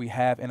what we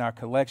have in our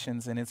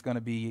collections. And it's going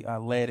to be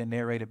led and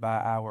narrated by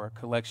our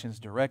collections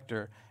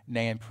director,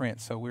 Nan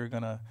Prince. So we're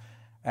going to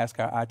ask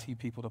our IT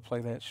people to play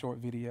that short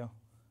video.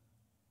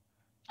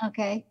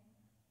 Okay.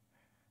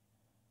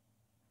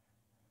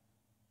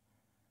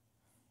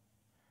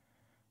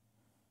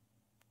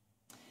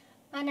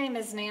 My name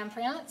is Nan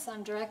Prince.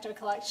 I'm Director of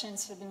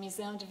Collections for the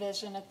Museum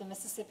Division of the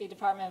Mississippi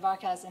Department of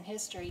Archives and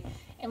History,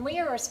 and we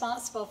are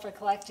responsible for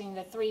collecting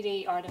the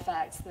 3D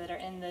artifacts that are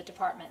in the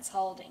department's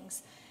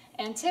holdings.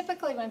 And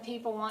typically when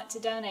people want to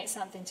donate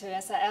something to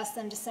us, I ask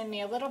them to send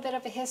me a little bit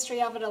of a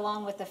history of it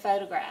along with the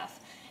photograph.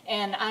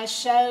 And I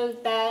show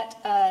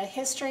that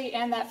history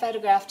and that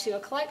photograph to a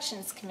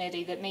collections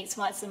committee that meets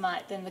once a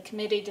month, and the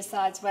committee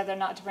decides whether or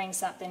not to bring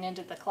something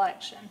into the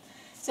collection.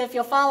 So if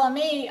you'll follow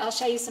me, I'll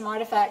show you some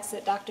artifacts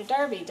that Dr.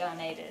 Derby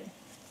donated.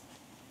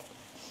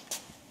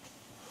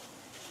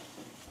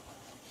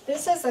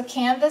 This is a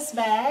canvas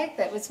bag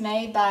that was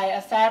made by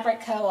a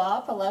fabric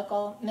co-op, a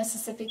local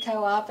Mississippi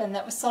co-op, and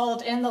that was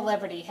sold in the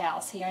Liberty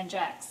House here in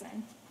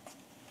Jackson.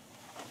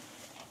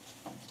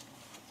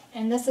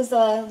 And this is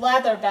a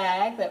leather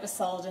bag that was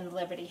sold in the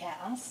Liberty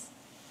House.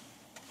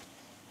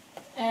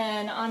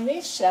 And on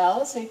these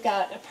shelves, we've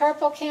got a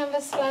purple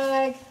canvas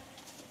bag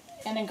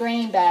and a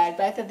green bag.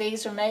 Both of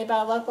these were made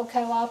by a local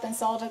co-op and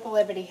sold at the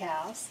Liberty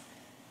House.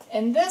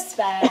 And this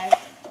bag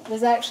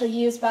was actually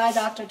used by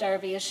Dr.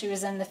 Derby as she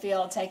was in the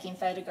field taking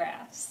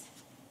photographs.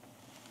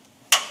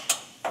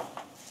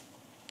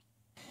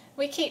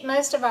 We keep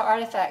most of our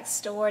artifacts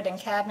stored in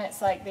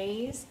cabinets like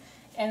these,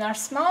 and our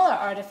smaller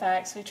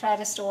artifacts we try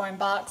to store in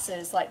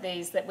boxes like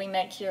these that we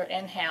make here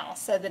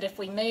in-house, so that if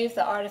we move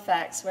the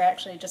artifacts, we're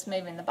actually just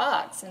moving the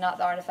box and not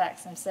the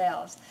artifacts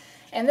themselves.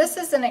 And this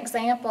is an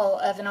example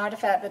of an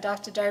artifact that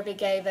Dr. Derby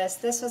gave us.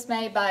 This was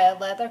made by a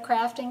leather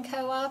crafting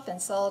co-op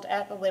and sold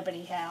at the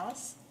Liberty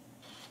House.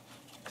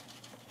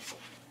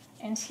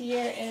 And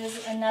here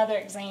is another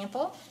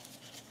example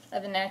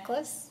of a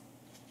necklace.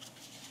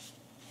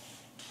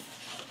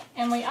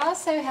 And we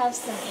also have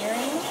some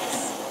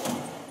earrings.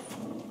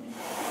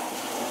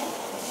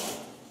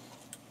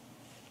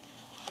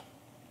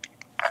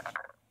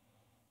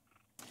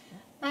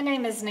 My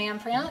name is Nan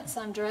Prince.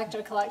 I'm Director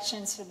of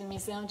Collections for the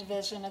Museum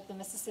Division of the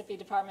Mississippi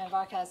Department of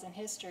Archives and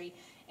History,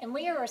 and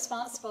we are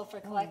responsible for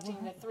collecting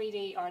the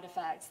 3D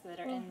artifacts that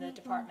are in the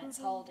department's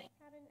holding.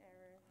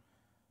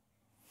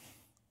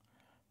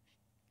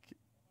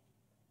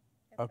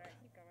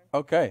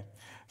 Okay.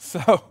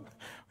 So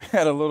we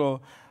had a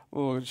little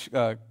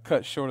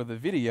cut short of the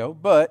video.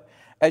 But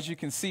as you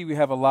can see, we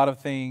have a lot of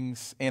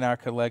things in our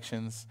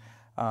collections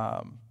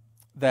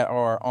that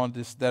are on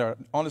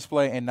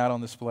display and not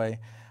on display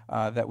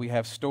that we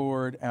have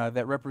stored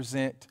that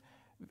represent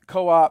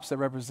co-ops, that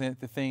represent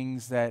the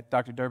things that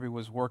Dr. Derby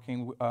was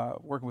working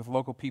with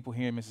local people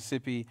here in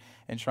Mississippi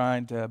and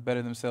trying to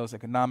better themselves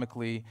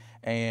economically,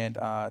 and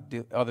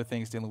other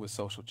things dealing with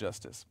social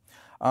justice.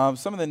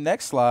 Some of the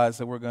next slides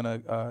that we're going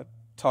to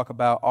talk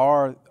about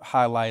are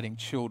highlighting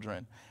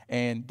children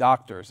and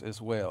doctors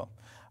as well.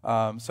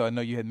 So I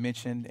know you had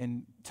mentioned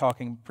in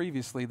talking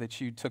previously that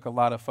you took a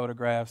lot of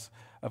photographs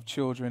of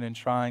children and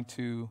trying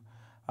to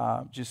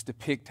just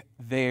depict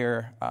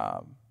their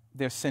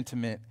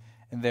sentiment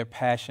and their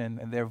passion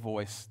and their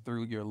voice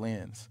through your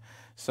lens.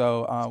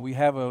 So we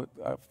have a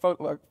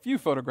few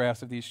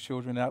photographs of these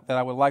children that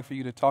I would like for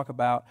you to talk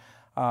about.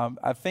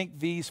 I think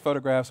these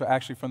photographs are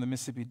actually from the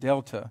Mississippi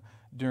Delta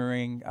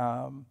during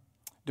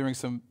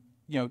some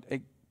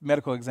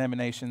medical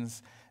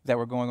examinations that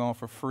were going on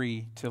for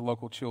free to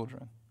local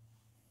children.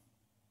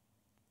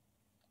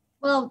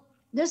 Well,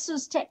 this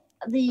was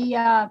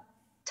the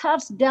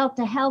Tufts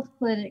Delta Health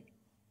Clinic,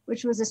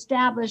 which was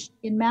established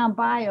in Mount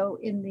Bio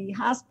in the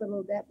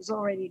hospital that was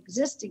already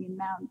existing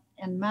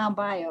in Mount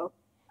Bio,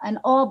 an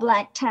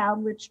all-black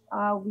town, which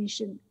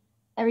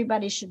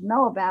everybody should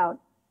know about,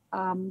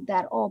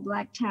 that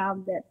all-black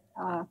town that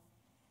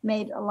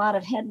made a lot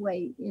of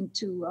headway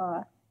into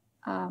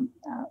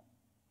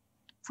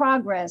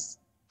progress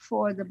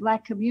for the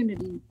Black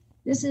community.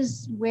 This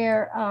is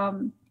where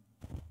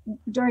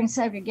during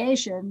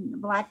segregation,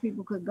 Black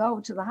people could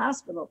go to the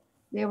hospital.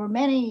 There were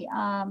many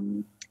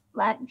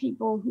Black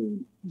people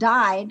who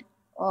died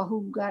or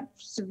who got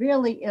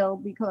severely ill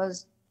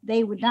because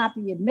they would not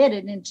be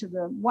admitted into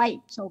the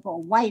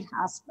so-called white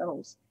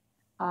hospitals.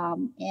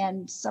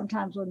 And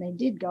sometimes when they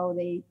did go,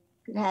 they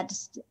had to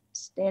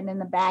stand in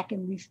the back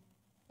and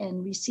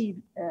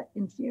receive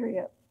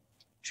inferior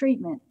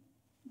treatment.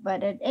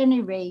 But at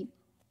any rate,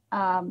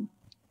 in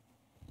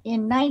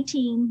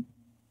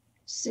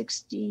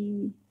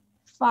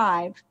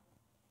 1965,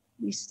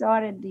 we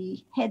started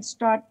the Head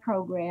Start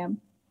program,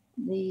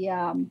 the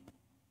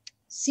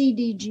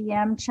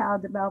CDGM,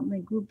 Child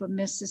Development Group of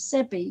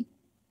Mississippi,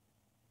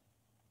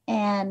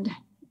 and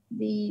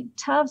the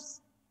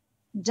Tufts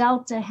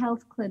Delta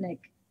Health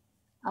Clinic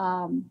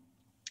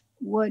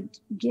would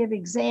give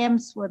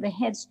exams for the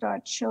Head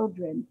Start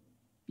children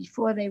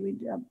before they would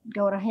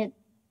go to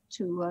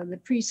the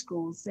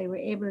preschools. They were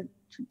able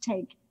to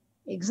take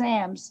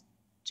exams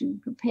to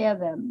prepare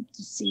them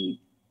to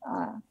see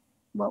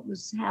what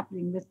was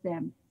happening with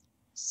them.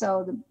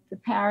 So the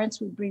parents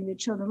would bring their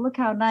children. Look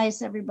how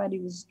nice everybody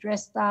was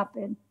dressed up,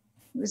 and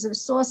it was a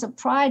source of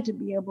pride to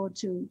be able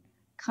to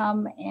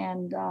come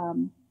and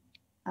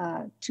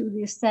to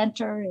the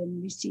center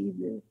and receive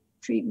the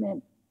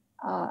treatment.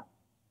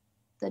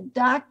 The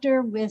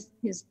doctor with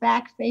his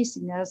back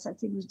facing us, I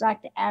think it was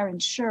Dr. Aaron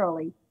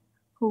Shirley,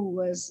 who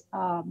was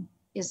from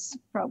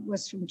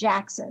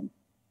Jackson,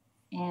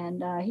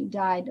 and he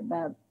died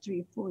about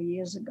 3 or 4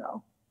 years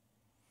ago.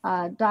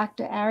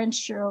 Dr. Aaron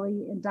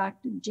Shirley and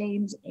Dr.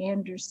 James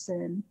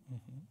Anderson,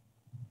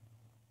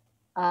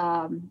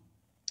 and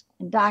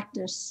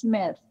Dr.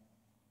 Smith,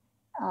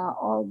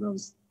 all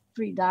those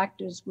 3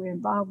 doctors were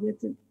involved with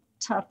the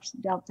Tufts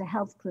Delta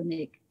Health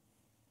Clinic.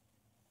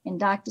 And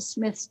Dr.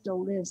 Smith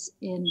still lives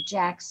in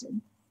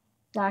Jackson.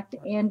 Dr.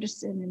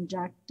 Anderson and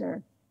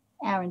Dr.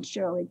 Aaron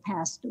Shirley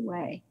passed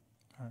away.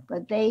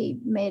 But they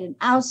made an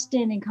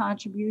outstanding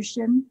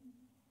contribution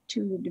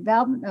to the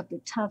development of the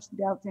Tufts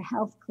Delta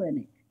Health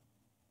Clinic.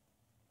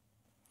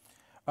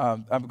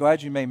 I'm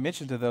glad you made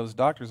mention to those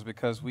doctors,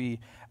 because we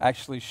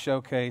actually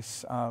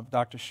showcase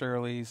Dr.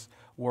 Shirley's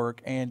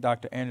work and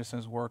Dr.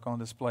 Anderson's work on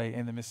display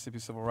in the Mississippi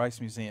Civil Rights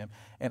Museum,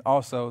 and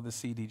also the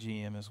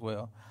CDGM as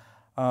well.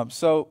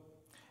 So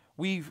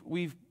we've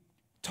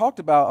talked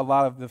about a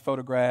lot of the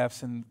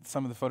photographs and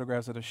some of the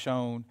photographs that are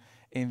shown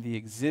in the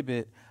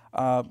exhibit.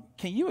 Can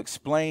you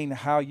explain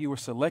how you were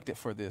selected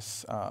for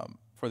this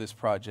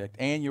project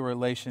and your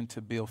relation to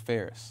Bill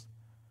Ferris?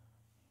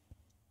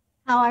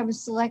 How I was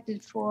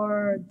selected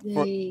for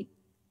the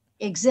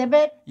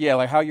exhibit? Yeah,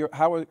 like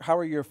how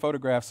are your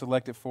photographs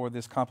selected for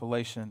this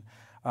compilation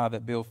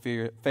that Bill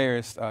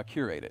Ferris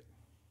curated?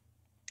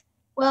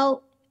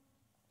 Well,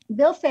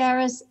 Bill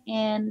Ferris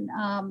and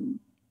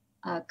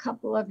a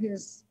couple of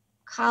his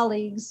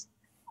colleagues.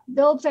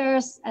 Bill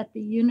Ferris at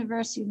the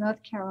University of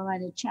North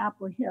Carolina,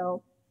 Chapel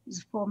Hill, is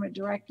a former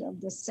director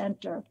of the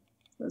Center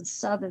for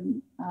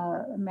Southern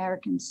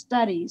American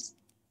Studies.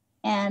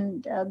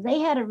 And they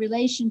had a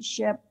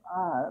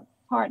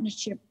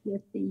partnership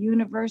with the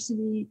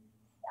University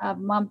of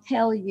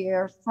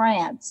Montpellier,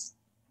 France.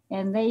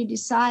 And they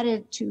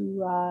decided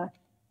to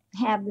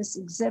have this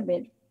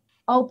exhibit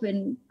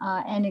open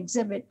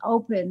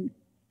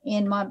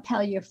in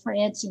Montpellier,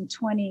 France in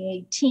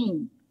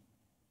 2018.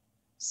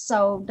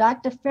 So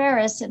Dr.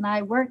 Ferris and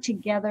I worked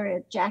together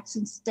at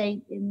Jackson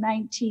State in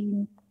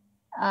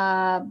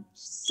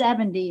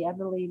 1970, I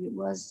believe it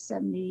was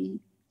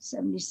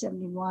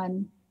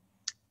 71.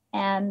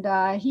 And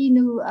he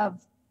knew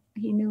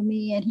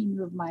me and he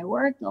knew of my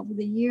work. Over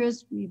the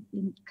years, we've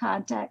been in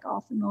contact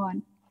off and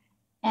on.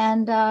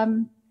 And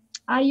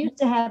I used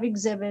to have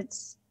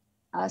exhibits,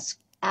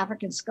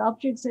 African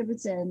sculpture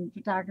exhibits and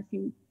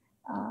photography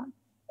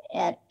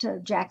at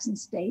Jackson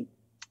State.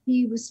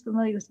 He was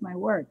familiar with my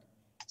work.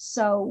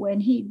 So when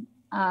he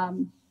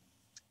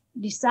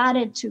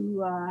decided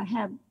to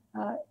have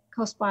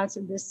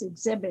co-sponsored this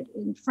exhibit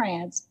in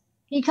France,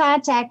 he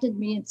contacted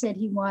me and said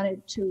he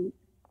wanted to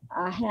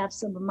have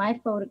some of my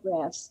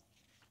photographs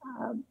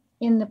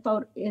in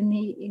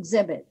the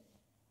exhibit.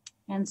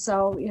 And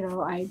so,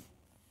 I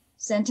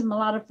sent him a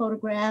lot of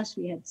photographs.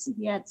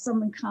 He had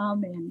someone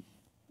come and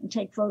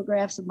take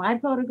photographs of my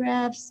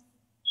photographs.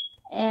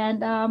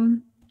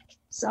 And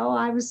so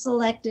I was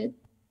selected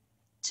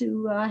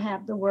to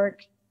have the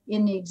work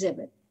in the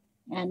exhibit.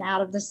 And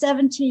out of the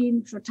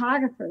 17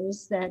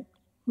 photographers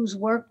whose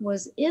work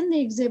was in the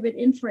exhibit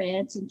in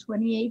France in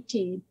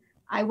 2018,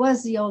 I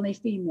was the only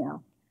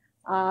female.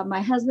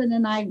 My husband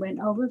and I went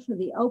over for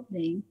the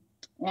opening.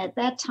 At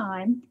that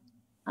time,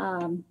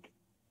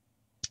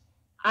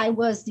 I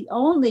was the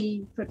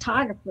only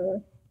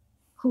photographer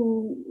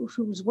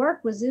whose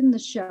work was in the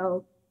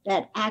show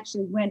that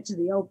actually went to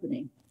the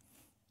opening.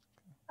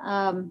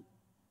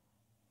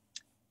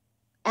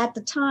 At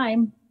the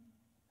time,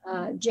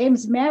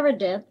 James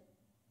Meredith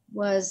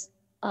was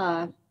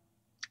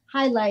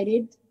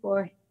highlighted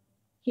for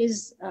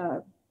his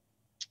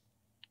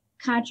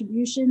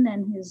contribution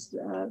and his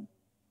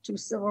to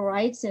civil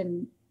rights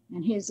and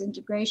his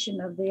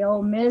integration of the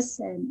Ole Miss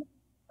and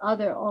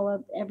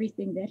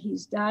everything that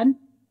he's done.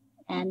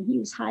 And he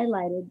was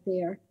highlighted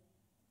there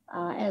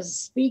as a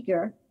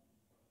speaker.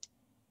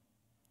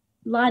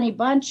 Lonnie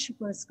Bunch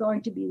was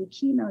going to be the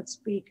keynote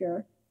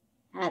speaker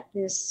at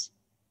this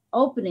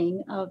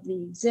opening of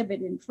the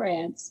exhibit in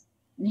France,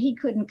 and he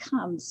couldn't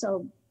come.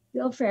 So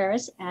Bill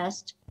Ferris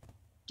asked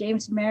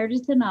James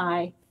Meredith and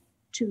I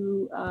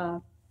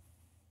to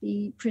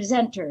be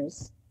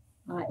presenters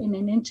in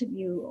an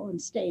interview on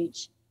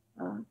stage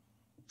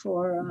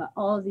for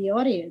all of the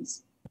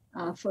audience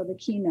for the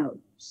keynote.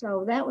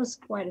 So that was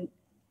quite a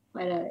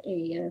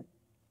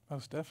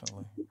most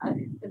definitely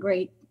a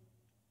great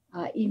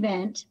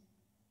event.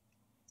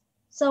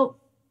 So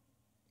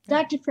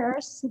Dr.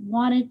 Ferris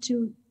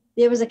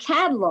there was a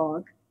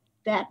catalog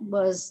that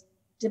was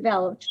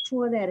developed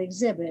for that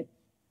exhibit.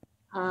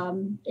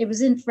 It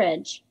was in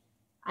French.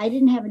 I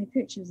didn't have any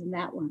pictures in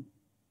that one.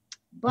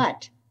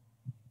 But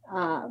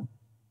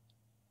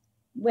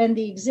when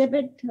the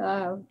exhibit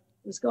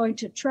was going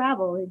to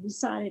travel, they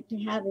decided to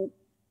have it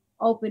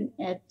open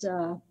at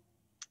the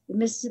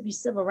Mississippi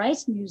Civil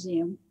Rights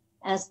Museum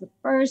as the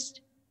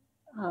first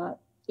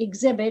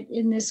exhibit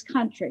in this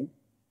country.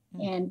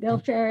 And Bill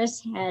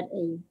Ferris had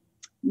a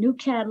new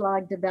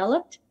catalog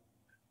developed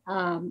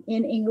in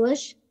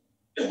English,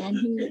 and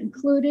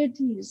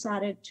he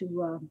decided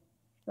to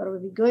thought it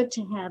would be good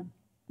to have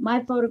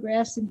my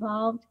photographs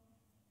involved,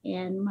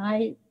 and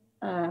my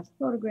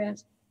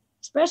photographs,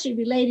 especially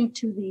relating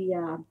to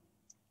the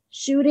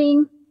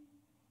shooting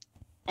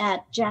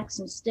at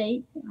Jackson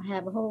State. I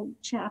have a whole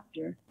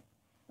chapter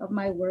of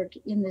my work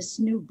in this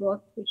new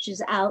book, which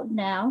is out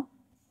now,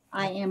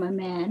 I Am a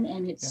Man,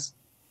 and it's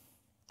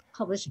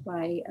published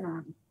by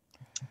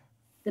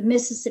the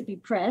Mississippi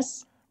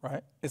Press.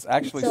 Right. It's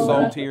actually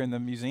sold here in the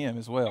museum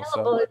as well.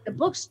 So at the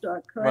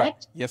bookstore, correct?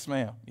 Right. Yes,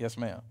 ma'am. Yes,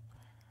 ma'am.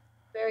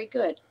 Very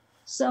good.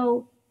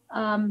 So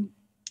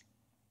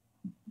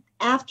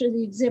after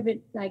the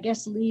exhibit, I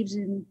guess, leaves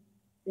in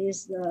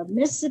the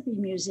Mississippi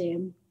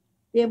Museum,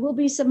 there will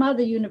be some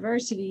other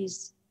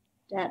universities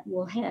that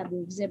will have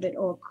the exhibit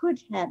or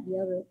could have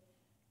the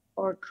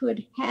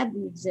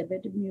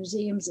exhibit,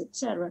 museums,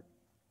 etc.,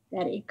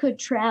 that it could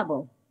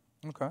travel.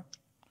 Okay.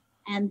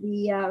 And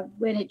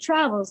when it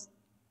travels,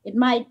 it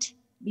might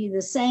be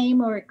the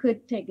same or it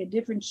could take a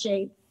different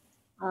shape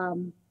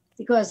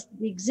because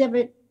the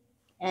exhibit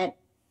at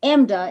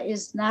EMDA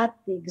is not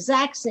the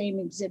exact same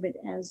exhibit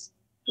as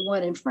the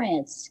one in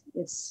France.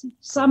 It's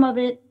some of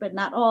it, but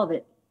not all of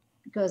it,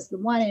 because the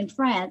one in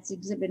France,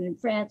 exhibit in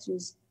France,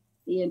 was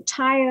the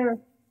entire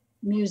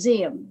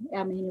museum.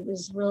 I mean, it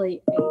was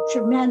really a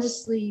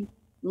tremendously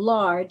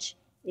large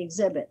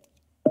exhibit.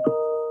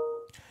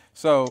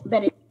 So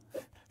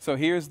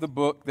here's the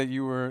book that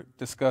you were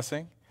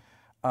discussing.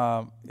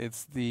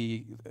 It's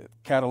the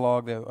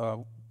catalog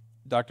that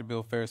Dr.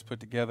 Bill Ferris put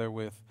together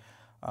with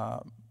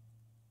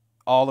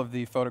all of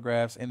the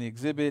photographs in the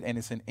exhibit, and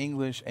it's in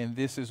English, and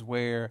this is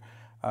where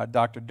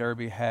Dr.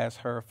 Derby has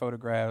her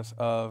photographs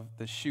of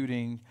the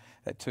shooting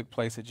that took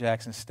place at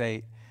Jackson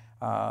State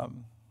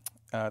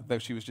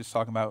that she was just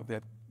talking about,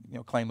 that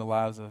claimed the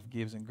lives of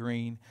Gibbs and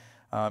Green.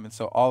 And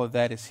so all of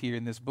that is here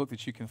in this book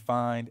that you can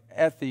find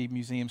at the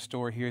museum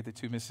store here at the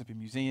two Mississippi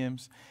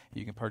Museums.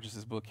 You can purchase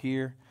this book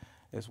here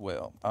as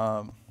well.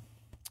 It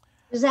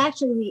was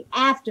actually the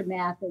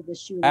aftermath of the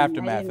shooting.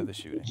 Aftermath of the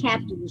shooting.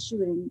 After the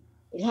shooting.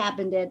 It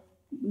happened at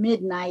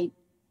midnight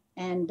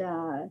and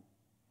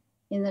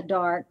in the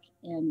dark,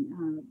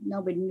 and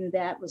nobody knew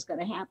that was going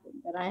to happen.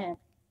 But I have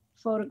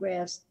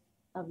photographs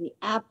of the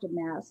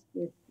aftermath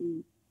with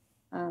the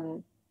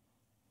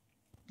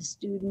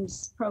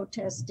students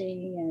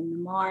protesting and the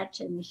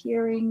march and the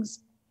hearings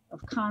of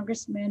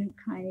congressmen who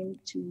came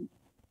to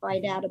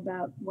find out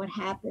about what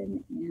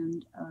happened,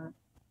 and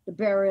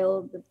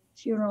the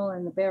funeral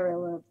and the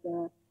burial of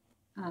the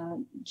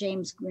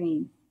James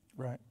Green,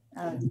 Right.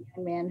 the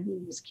young man who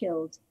was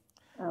killed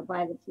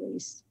by the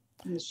police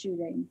in the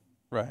shooting.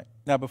 Right.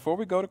 Now, before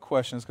we go to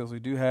questions, because we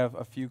do have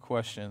a few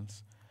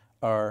questions,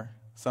 or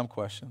some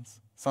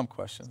questions,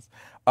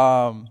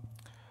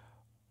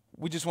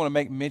 we just want to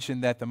make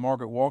mention that the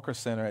Margaret Walker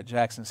Center at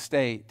Jackson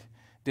State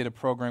did a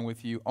program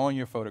with you on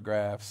your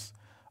photographs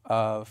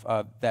of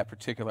that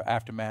particular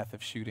aftermath of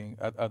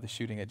the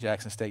shooting at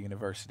Jackson State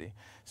University.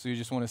 So you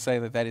just want to say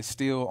that that is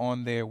still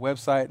on their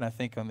website, and I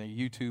think on their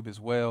YouTube as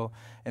well.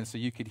 And so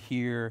you could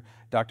hear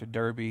Dr.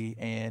 Derby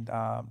and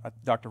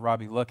Dr.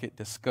 Robbie Luckett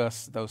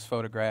discuss those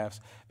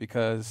photographs,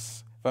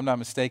 because if I'm not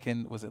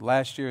mistaken, was it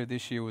last year or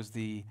this year was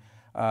a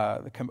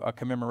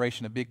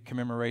commemoration, a big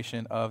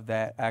commemoration of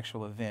that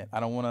actual event.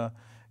 I don't want to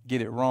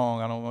get it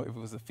wrong. I don't know if it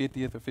was the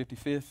 50th or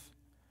 55th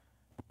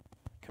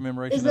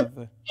commemoration of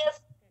the...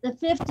 The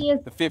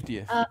 50th. The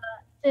 50th.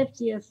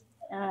 50th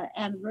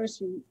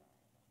anniversary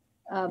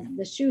of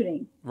the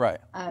shooting. Right.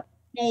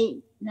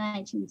 May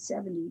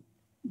 1970.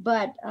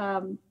 But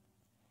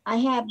I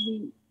have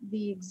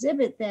the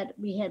exhibit that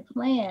we had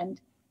planned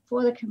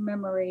for the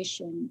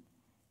commemoration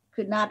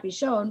could not be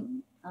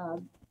shown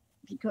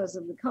because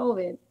of the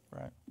COVID.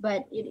 Right.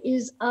 But it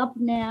is up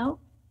now,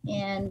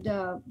 and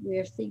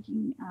we're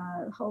thinking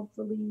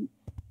hopefully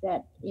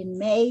that in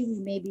May we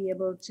may be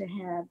able to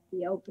have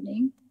the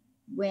opening,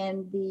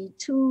 when the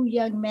two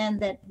young men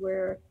that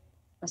were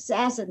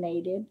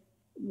assassinated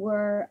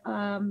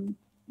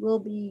will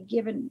be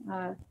given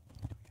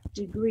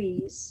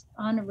degrees,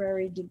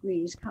 honorary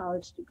degrees,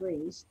 college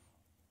degrees,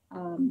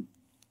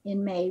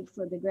 in May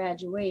for the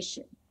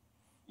graduation.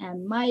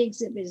 And my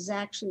exhibit is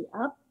actually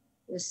up.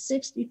 There's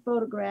 60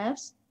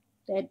 photographs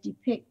that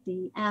depict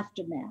the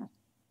aftermath,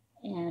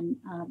 and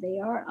they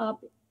are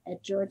up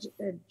at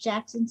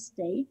Jackson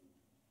State.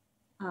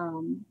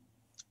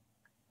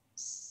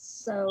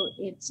 So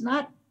it's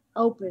not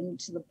open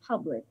to the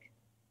public,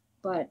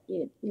 but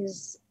it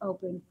is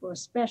open for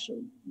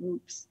special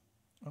groups.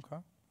 Okay.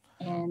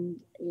 And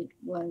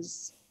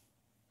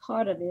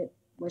part of it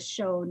was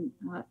shown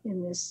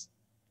in this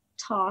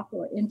talk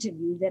or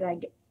interview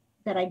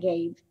that I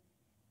gave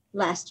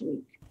last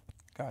week.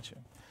 Gotcha.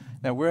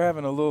 Now we're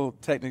having a little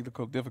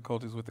technical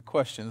difficulties with the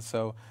questions,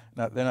 so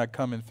they're not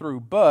coming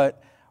through,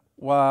 but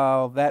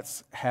while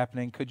that's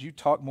happening, could you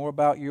talk more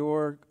about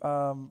your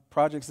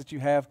projects that you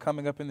have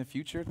coming up in the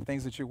future,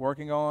 things that you're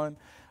working on,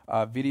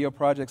 video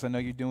projects? I know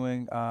you're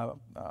doing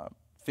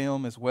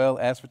film as well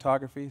as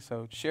photography,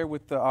 so share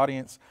with the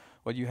audience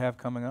what you have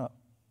coming up.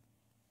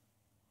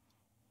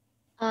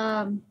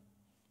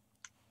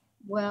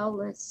 Well,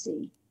 let's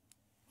see.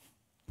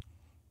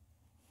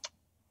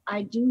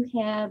 I do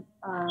have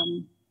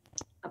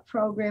a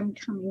program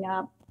coming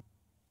up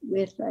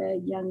with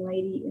a young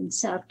lady in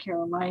South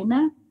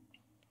Carolina,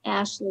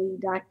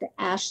 Dr.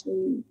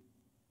 Ashley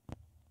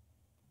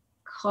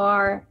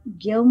Carr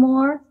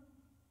Gilmore.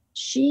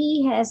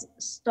 She has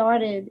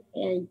started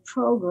a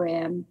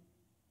program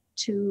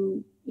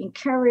to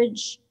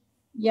encourage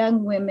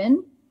young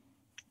women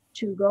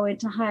to go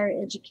into higher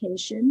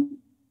education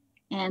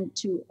and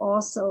to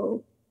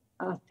also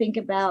think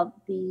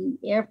about the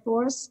Air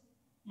Force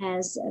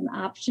as an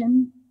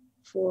option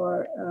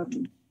for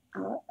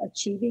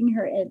achieving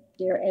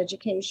their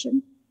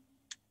education.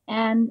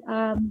 And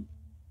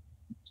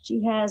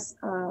she has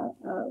a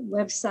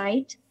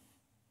website,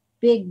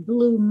 Big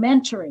Blue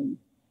Mentoring.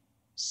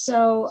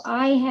 So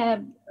I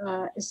have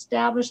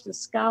established a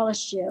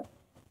scholarship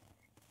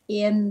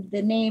in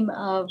the name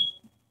of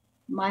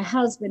my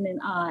husband and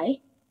I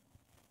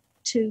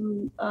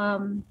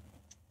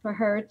for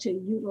her to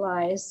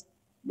utilize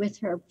with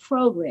her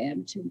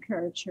program to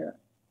encourage her.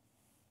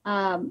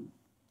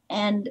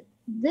 And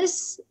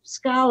this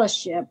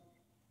scholarship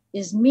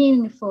is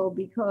meaningful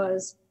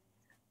because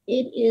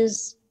it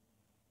is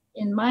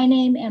in my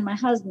name and my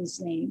husband's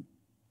name,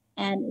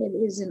 and it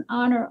is in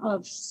honor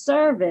of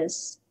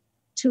service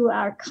to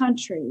our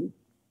country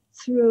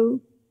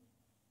through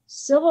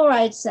civil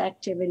rights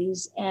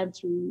activities and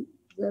through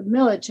the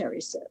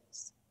military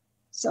service.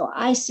 So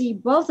I see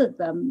both of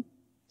them,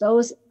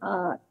 those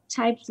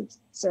types of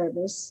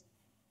service,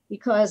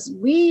 because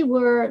we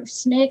were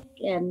SNCC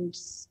and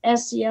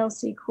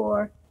SCLC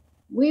Corps,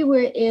 we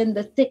were in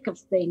the thick of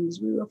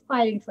things. We were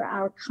fighting for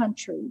our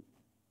country,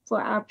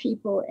 for our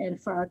people,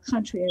 and for our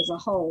country as a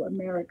whole,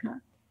 America.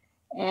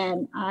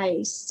 And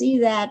I see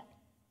that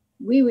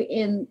we were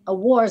in a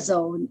war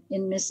zone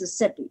in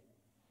Mississippi.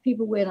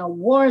 People were in a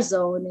war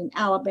zone in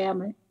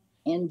Alabama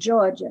and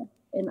Georgia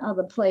and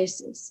other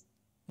places.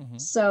 Mm-hmm.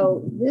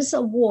 So this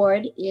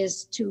award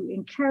is to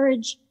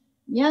encourage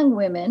young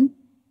women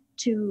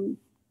to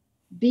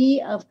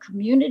be of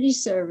community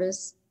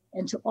service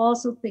and to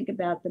also think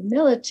about the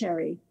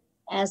military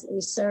as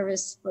a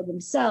service for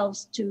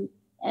themselves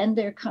and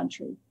their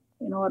country.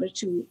 in order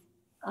to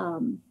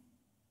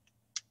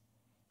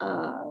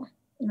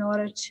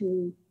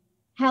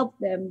help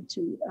them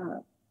to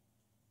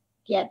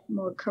get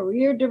more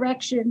career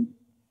direction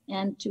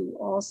and to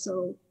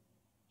also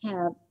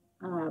have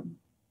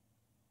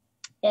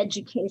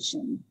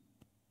education.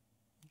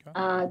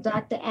 Okay.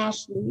 Dr.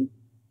 Ashley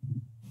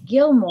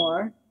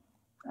Gilmore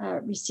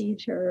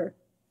received her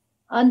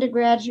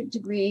undergraduate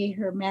degree,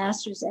 her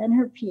master's, and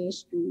her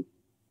PhD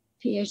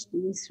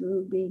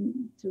through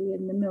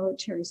in the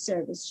military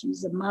service.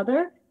 She's a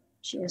mother.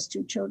 She has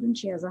 2 children.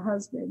 She has a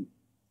husband.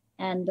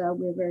 And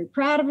we're very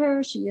proud of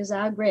her. She is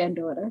our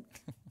granddaughter.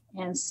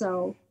 And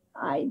so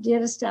I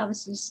did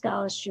establish a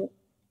scholarship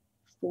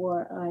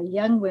for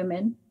young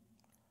women,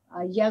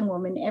 a young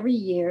woman every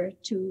year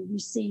to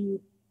receive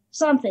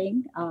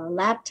something, a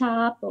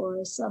laptop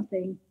or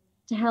something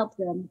to help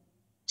them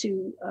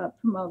to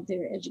promote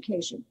their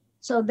education.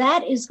 So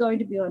that is going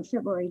to be on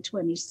February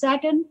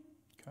 22nd.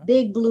 Okay.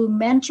 Big Blue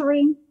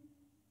Mentoring.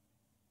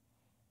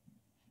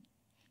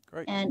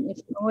 Great. And if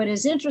anyone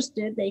is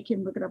interested, they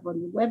can look it up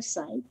on the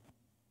website.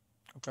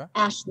 Okay.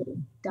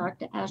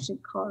 Dr. Ashley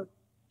Carr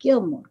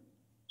Gilmore.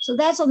 So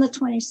that's on the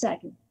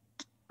 22nd.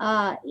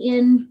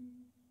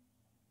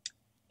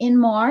 In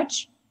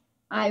March,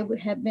 I would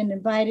have been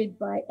invited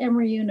by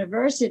Emory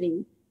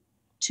University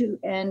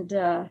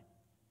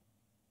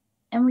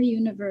Emory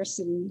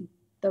University,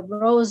 the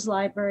Rose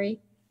Library,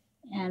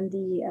 and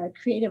the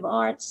Creative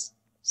Arts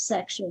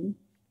section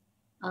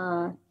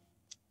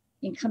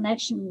in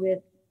connection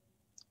with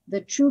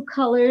the True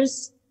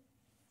Colors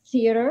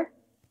Theater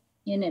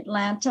in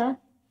Atlanta,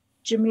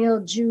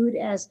 Jamil Jude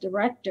as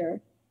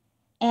director,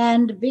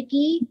 and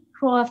Vicki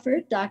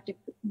Crawford, Dr.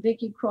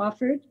 Vicki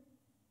Crawford,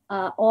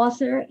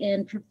 author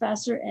and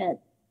professor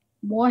at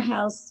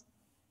Morehouse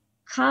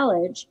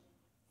College.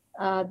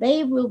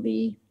 They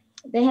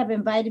have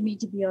invited me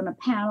to be on a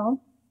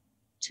panel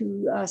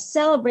to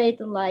celebrate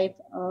the life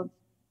of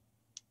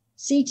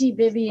C.T.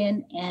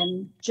 Vivian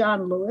and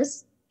John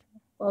Lewis,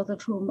 both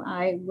of whom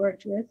I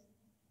worked with.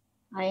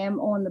 I am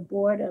on the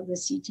board of the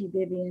C.T.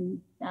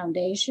 Vivian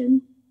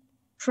Foundation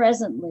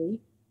presently,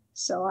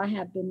 so I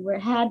had been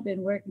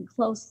working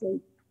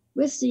closely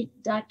with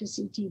Dr.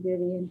 C.T.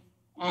 Vivian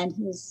and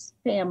his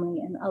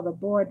family and other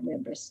board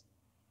members.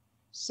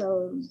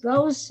 So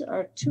those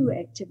are 2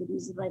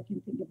 activities that I can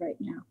think of right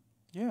now.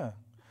 Yeah,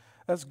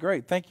 that's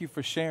great. Thank you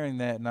for sharing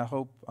that, and I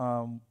hope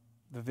the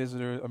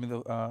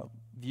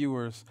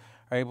viewers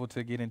are able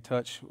to get in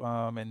touch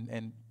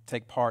and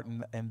take part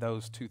in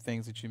those 2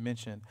 things that you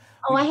mentioned.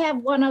 Oh, I have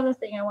one other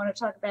thing I want to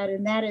talk about,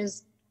 and that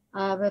is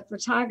the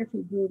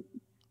photography group,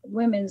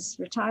 women's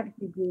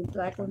photography group,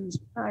 Black Women's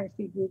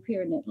Photography Group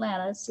here in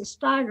Atlanta. It's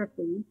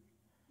Histography,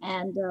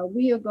 and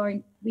we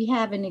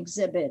have an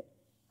exhibit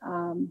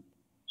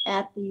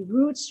at the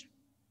Roots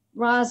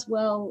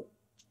Roswell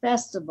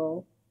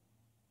Festival,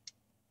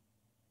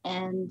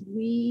 and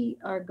we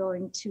are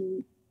going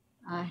to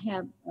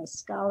have a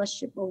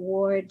scholarship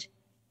award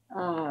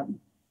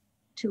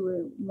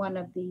to one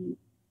of the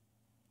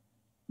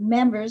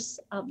members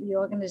of the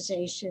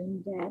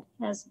organization that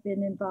has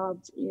been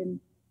involved in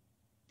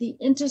the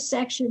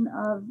intersection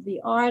of the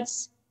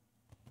arts,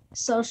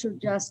 social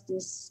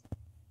justice,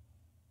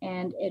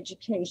 and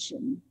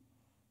education.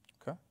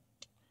 Okay.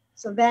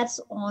 So that's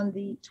on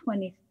the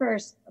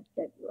 21st of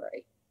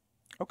February.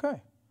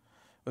 Okay.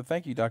 Well,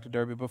 thank you, Dr.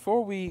 Derby.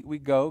 Before we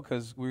go,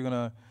 because we're going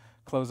to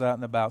close out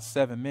in about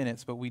 7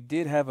 minutes, but we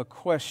did have a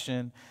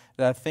question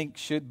that I think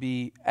should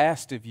be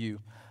asked of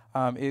you.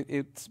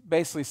 It's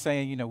basically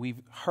saying,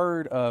 we've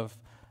heard of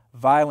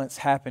violence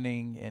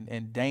happening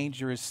and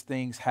dangerous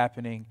things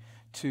happening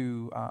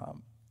to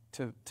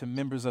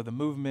members of the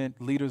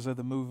movement, leaders of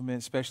the movement,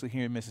 especially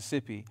here in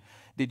Mississippi.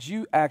 Did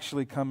you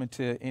actually come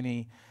into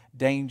any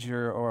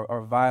danger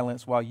or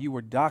violence while you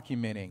were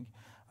documenting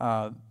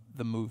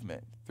the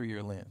movement through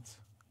your lens?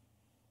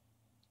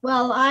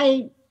 Well,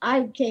 I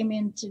came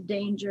into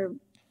danger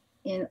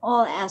in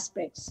all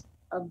aspects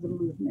of the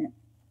movement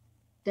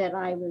that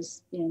I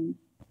was in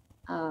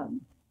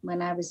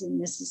when I was in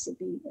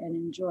Mississippi and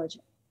in Georgia.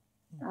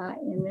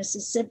 In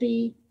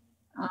Mississippi,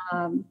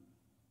 you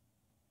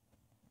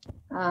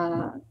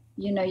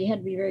had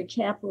to be very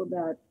careful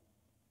about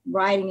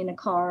riding in a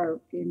car,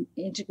 in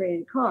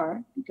integrated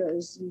car,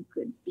 because you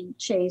could be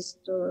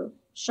chased or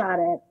shot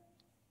at,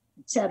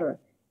 etc.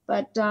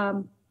 But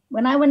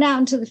when I went out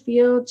into the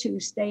field to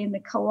stay in the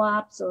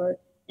co-ops,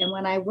 and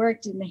when I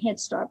worked in the Head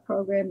Start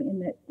program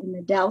in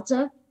the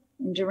Delta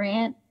in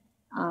Durant,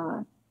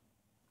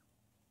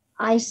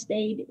 I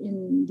stayed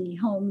in the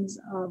homes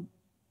of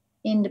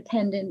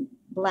independent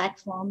Black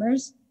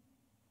farmers,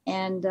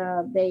 and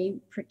they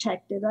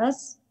protected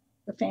us,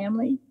 the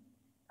family.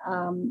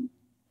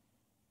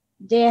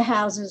 Their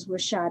houses were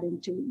shot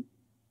into.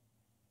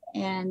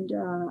 And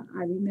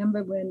I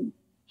remember when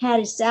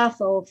Hattie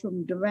Sappho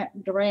from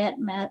Durant,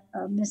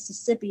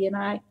 Mississippi,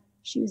 and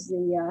she was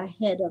the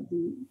head of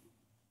the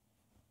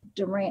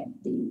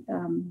Durant, the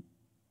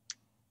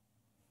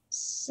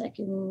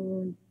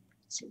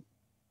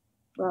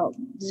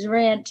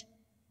Durant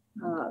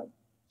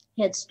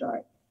Head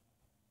Start.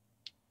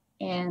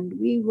 And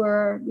we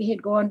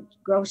had gone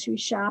grocery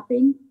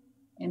shopping,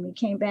 and we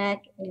came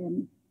back,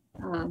 and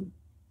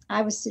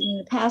I was sitting in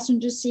the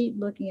passenger seat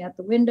looking out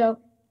the window,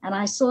 and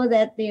I saw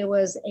that there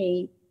was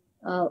a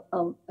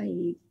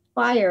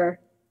fire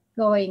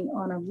going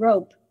on a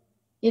rope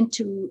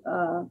into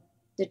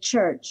the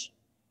church.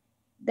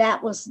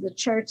 That was the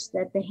church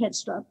that the Head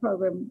Start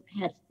program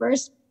had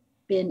first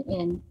been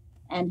in,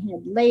 and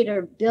had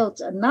later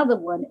built another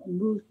one and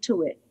moved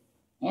to it.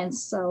 And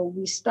so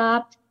we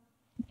stopped,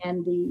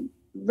 and the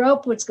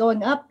rope was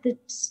going up the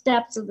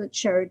steps of the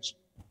church,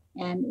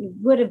 and it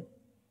would have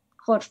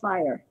caught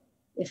fire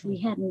if we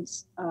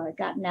hadn't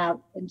gotten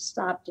out and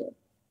stopped it.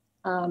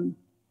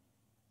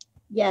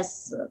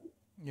 Yes.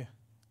 Yeah.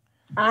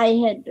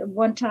 I had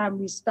one time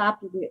we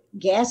stopped at the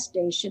gas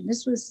station.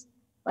 This was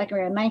like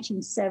around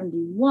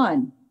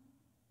 1971.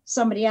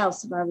 Somebody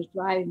else, if I was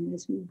driving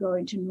this, we were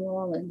going to New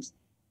Orleans.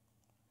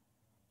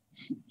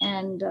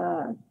 And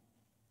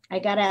I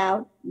got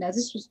out. Now,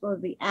 this was supposed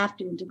to be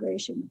after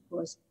integration, of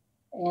course,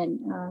 and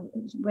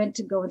went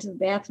to go into the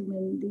bathroom.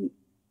 And the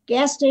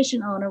gas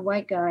station owner,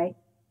 white guy,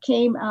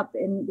 came up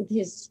and with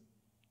his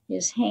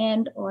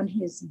hand on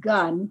his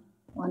gun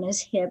on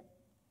his hip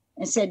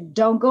and said,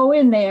 "Don't go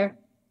in there,"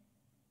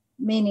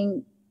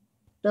 meaning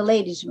the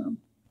ladies' room.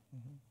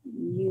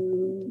 Mm-hmm.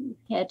 You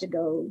had to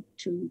go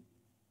to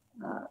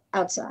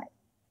outside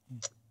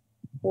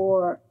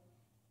or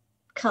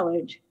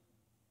colored.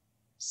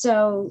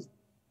 So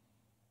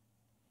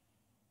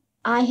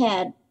I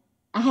have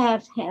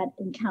had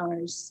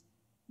encounters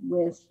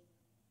with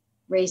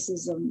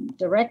racism,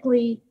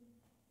 directly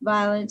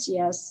violence,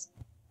 yes.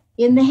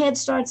 In the Head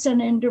Start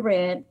Center in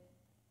Durant,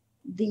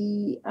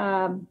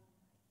 there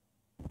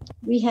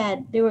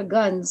were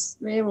guns,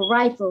 there were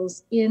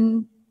rifles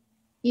in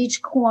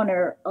each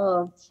corner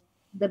of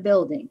the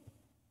building,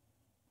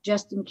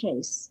 just in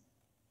case.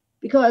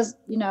 Because,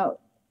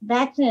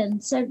 back then,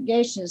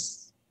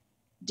 segregationists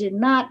did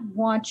not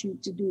want you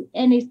to do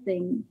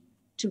anything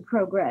to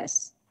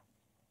progress.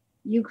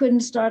 You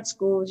couldn't start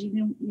schools.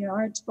 You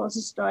aren't supposed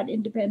to start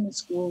independent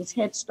schools,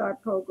 Head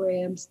Start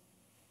programs,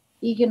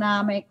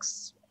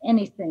 economics,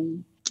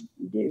 anything.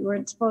 You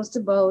weren't supposed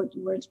to vote.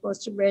 You weren't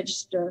supposed to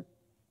register.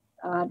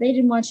 They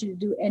didn't want you to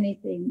do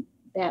anything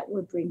that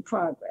would bring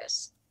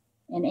progress.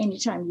 And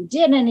anytime you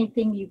did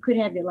anything, you could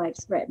have your life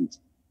threatened.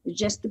 It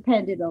just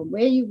depended on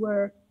where you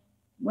were,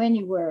 when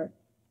you were.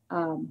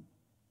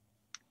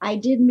 I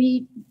did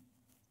meet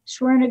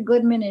Schwerner,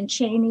 Goodman, and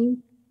Cheney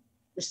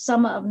the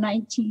summer of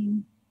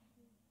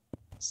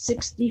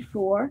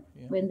 1964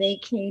 when they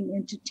came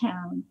into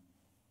town.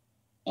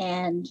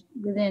 And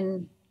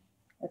within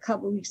a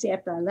couple of weeks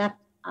after I left,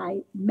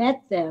 I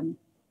met them.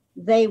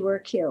 They were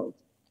killed.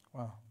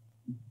 Wow.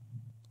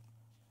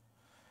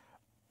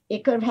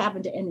 It could have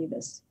happened to any of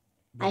us.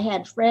 I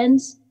had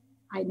friends,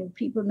 I knew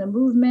people in the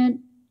movement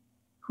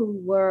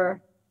who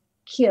were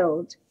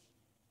killed,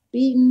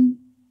 beaten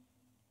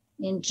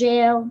in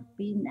jail,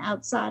 beaten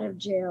outside of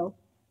jail,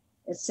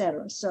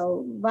 etc.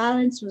 So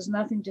violence was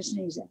nothing to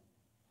sneeze at.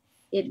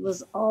 It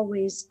was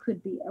always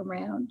could be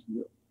around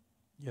you.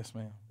 Yes,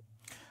 ma'am.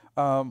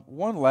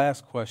 One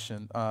last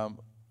question. A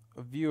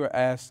viewer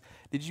asked,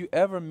 did you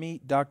ever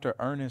meet Dr.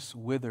 Ernest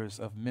Withers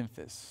of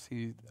Memphis?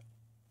 He's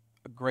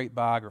a great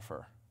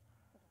photographer.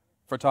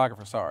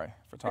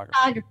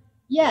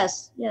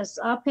 Yes.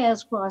 Our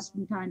paths cross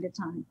from time to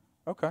time.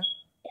 Okay.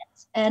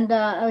 Yes. And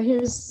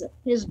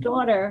his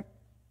daughter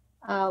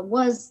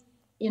was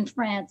in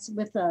France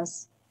with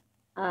us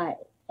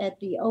at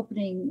the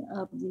opening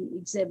of the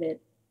exhibit,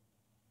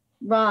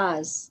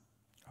 Roz.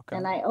 Okay.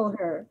 And I owe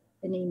her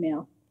an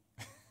email.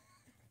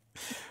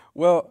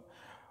 Well,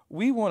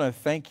 we want to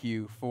thank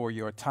you for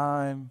your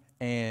time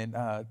and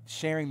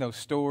sharing those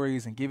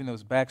stories and giving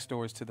those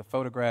backstories to the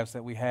photographs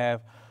that we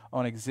have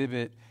on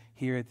exhibit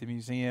here at the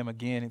museum.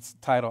 Again, it's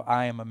titled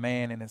I Am a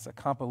Man, and it's a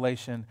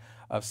compilation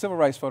of civil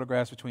rights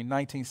photographs between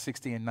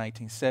 1960 and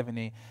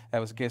 1970 that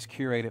was guest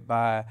curated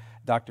by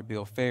Dr.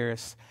 Bill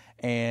Ferris.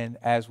 And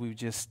as we've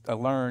just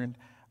learned,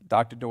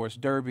 Dr. Doris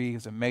Derby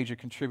is a major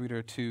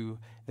contributor to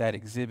that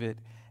exhibit.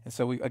 And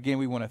so,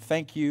 we want to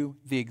thank you.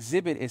 The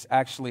exhibit is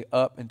actually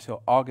up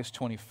until August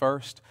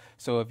 21st.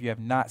 So if you have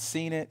not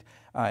seen it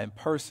in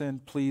person,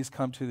 please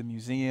come to the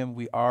museum.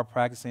 We are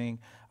practicing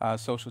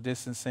social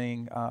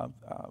distancing, and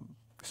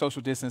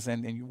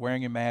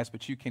wearing your mask,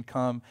 but you can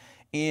come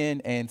in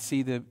and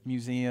see the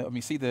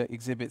see the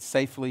exhibit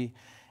safely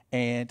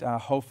and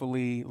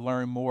hopefully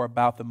learn more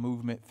about the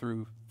movement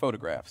through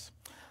photographs.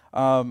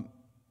 Do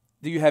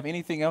you have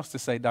anything else to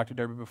say, Dr.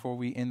 Derby, before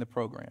we end the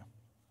program?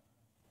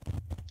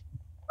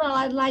 Well,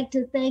 I'd like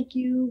to thank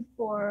you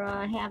for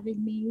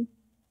having me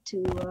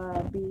to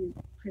be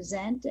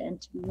present and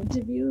to be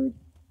interviewed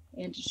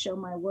and to show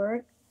my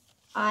work.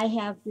 I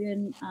have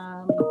been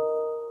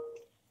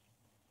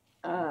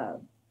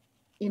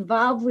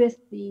involved with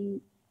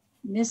the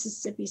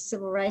Mississippi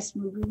Civil Rights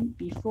Movement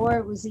before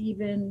it was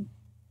even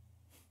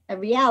a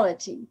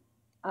reality,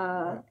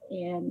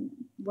 and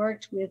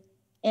worked with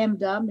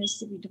MDA,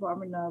 Mississippi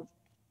Department of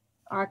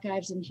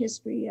Archives and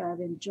History. I've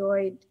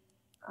enjoyed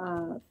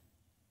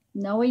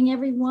knowing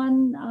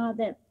everyone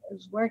that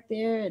has worked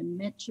there and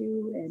met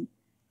you.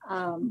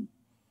 And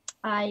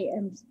I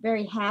am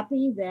very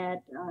happy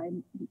that I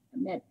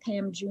met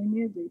Pam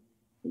Jr., the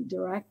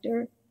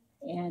director,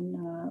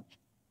 and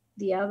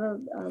the other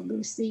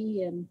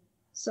Lucy, and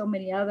so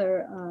many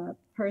other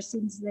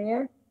persons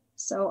there.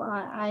 So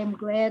I am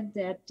glad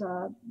that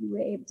you were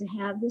able to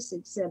have this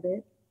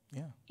exhibit.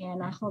 Yeah.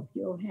 And I hope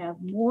you'll have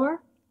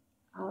more,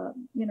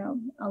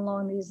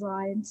 along these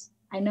lines.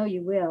 I know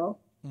you will.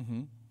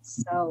 Mm-hmm.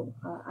 So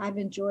I've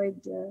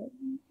enjoyed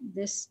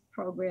this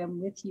program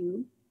with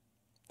you.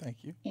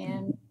 Thank you.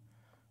 And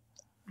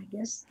I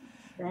guess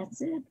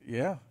that's it.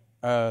 Yeah.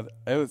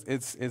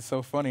 It's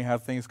so funny how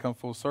things come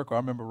full circle. I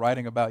remember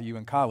writing about you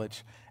in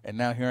college, and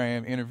now here I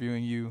am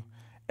interviewing you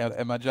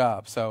at my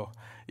job. So,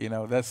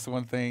 that's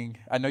one thing.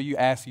 I know you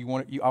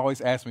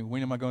always ask me,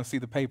 when am I going to see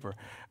the paper?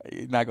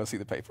 You're not going to see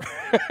the paper.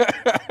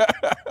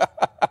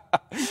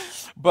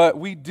 But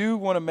we do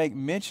want to make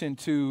mention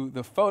to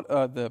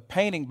the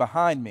painting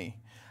behind me,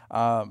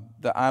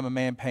 the I'm a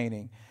Man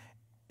painting.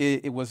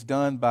 It was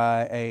done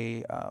by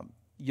a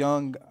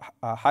young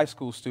high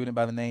school student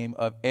by the name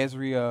of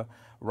Ezria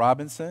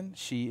Robinson.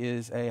 She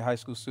is a high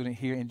school student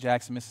here in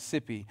Jackson,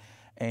 Mississippi,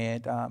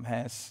 and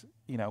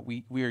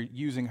we are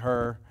using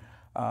her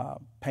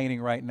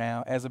painting right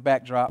now as a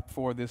backdrop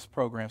for this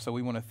program. So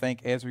we want to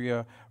thank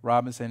Ezria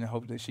Robinson and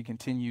hope that she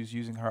continues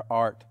using her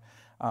art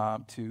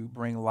to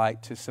bring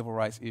light to civil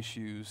rights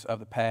issues of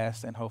the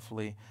past and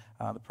hopefully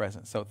the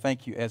present. So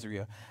thank you,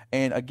 Ezria.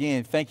 And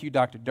again, thank you,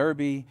 Dr.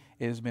 Derby.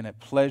 It has been a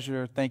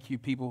pleasure. Thank you,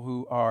 people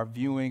who are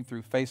viewing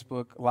through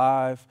Facebook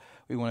Live.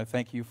 We want to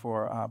thank you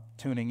for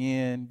tuning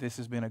in. This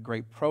has been a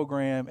great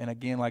program. And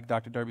again, like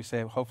Dr. Derby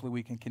said, hopefully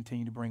we can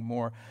continue to bring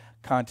more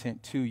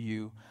content to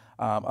you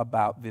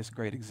about this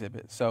great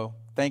exhibit. So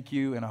thank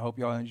you, and I hope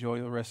you all enjoy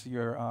the rest of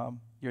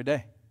your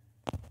day.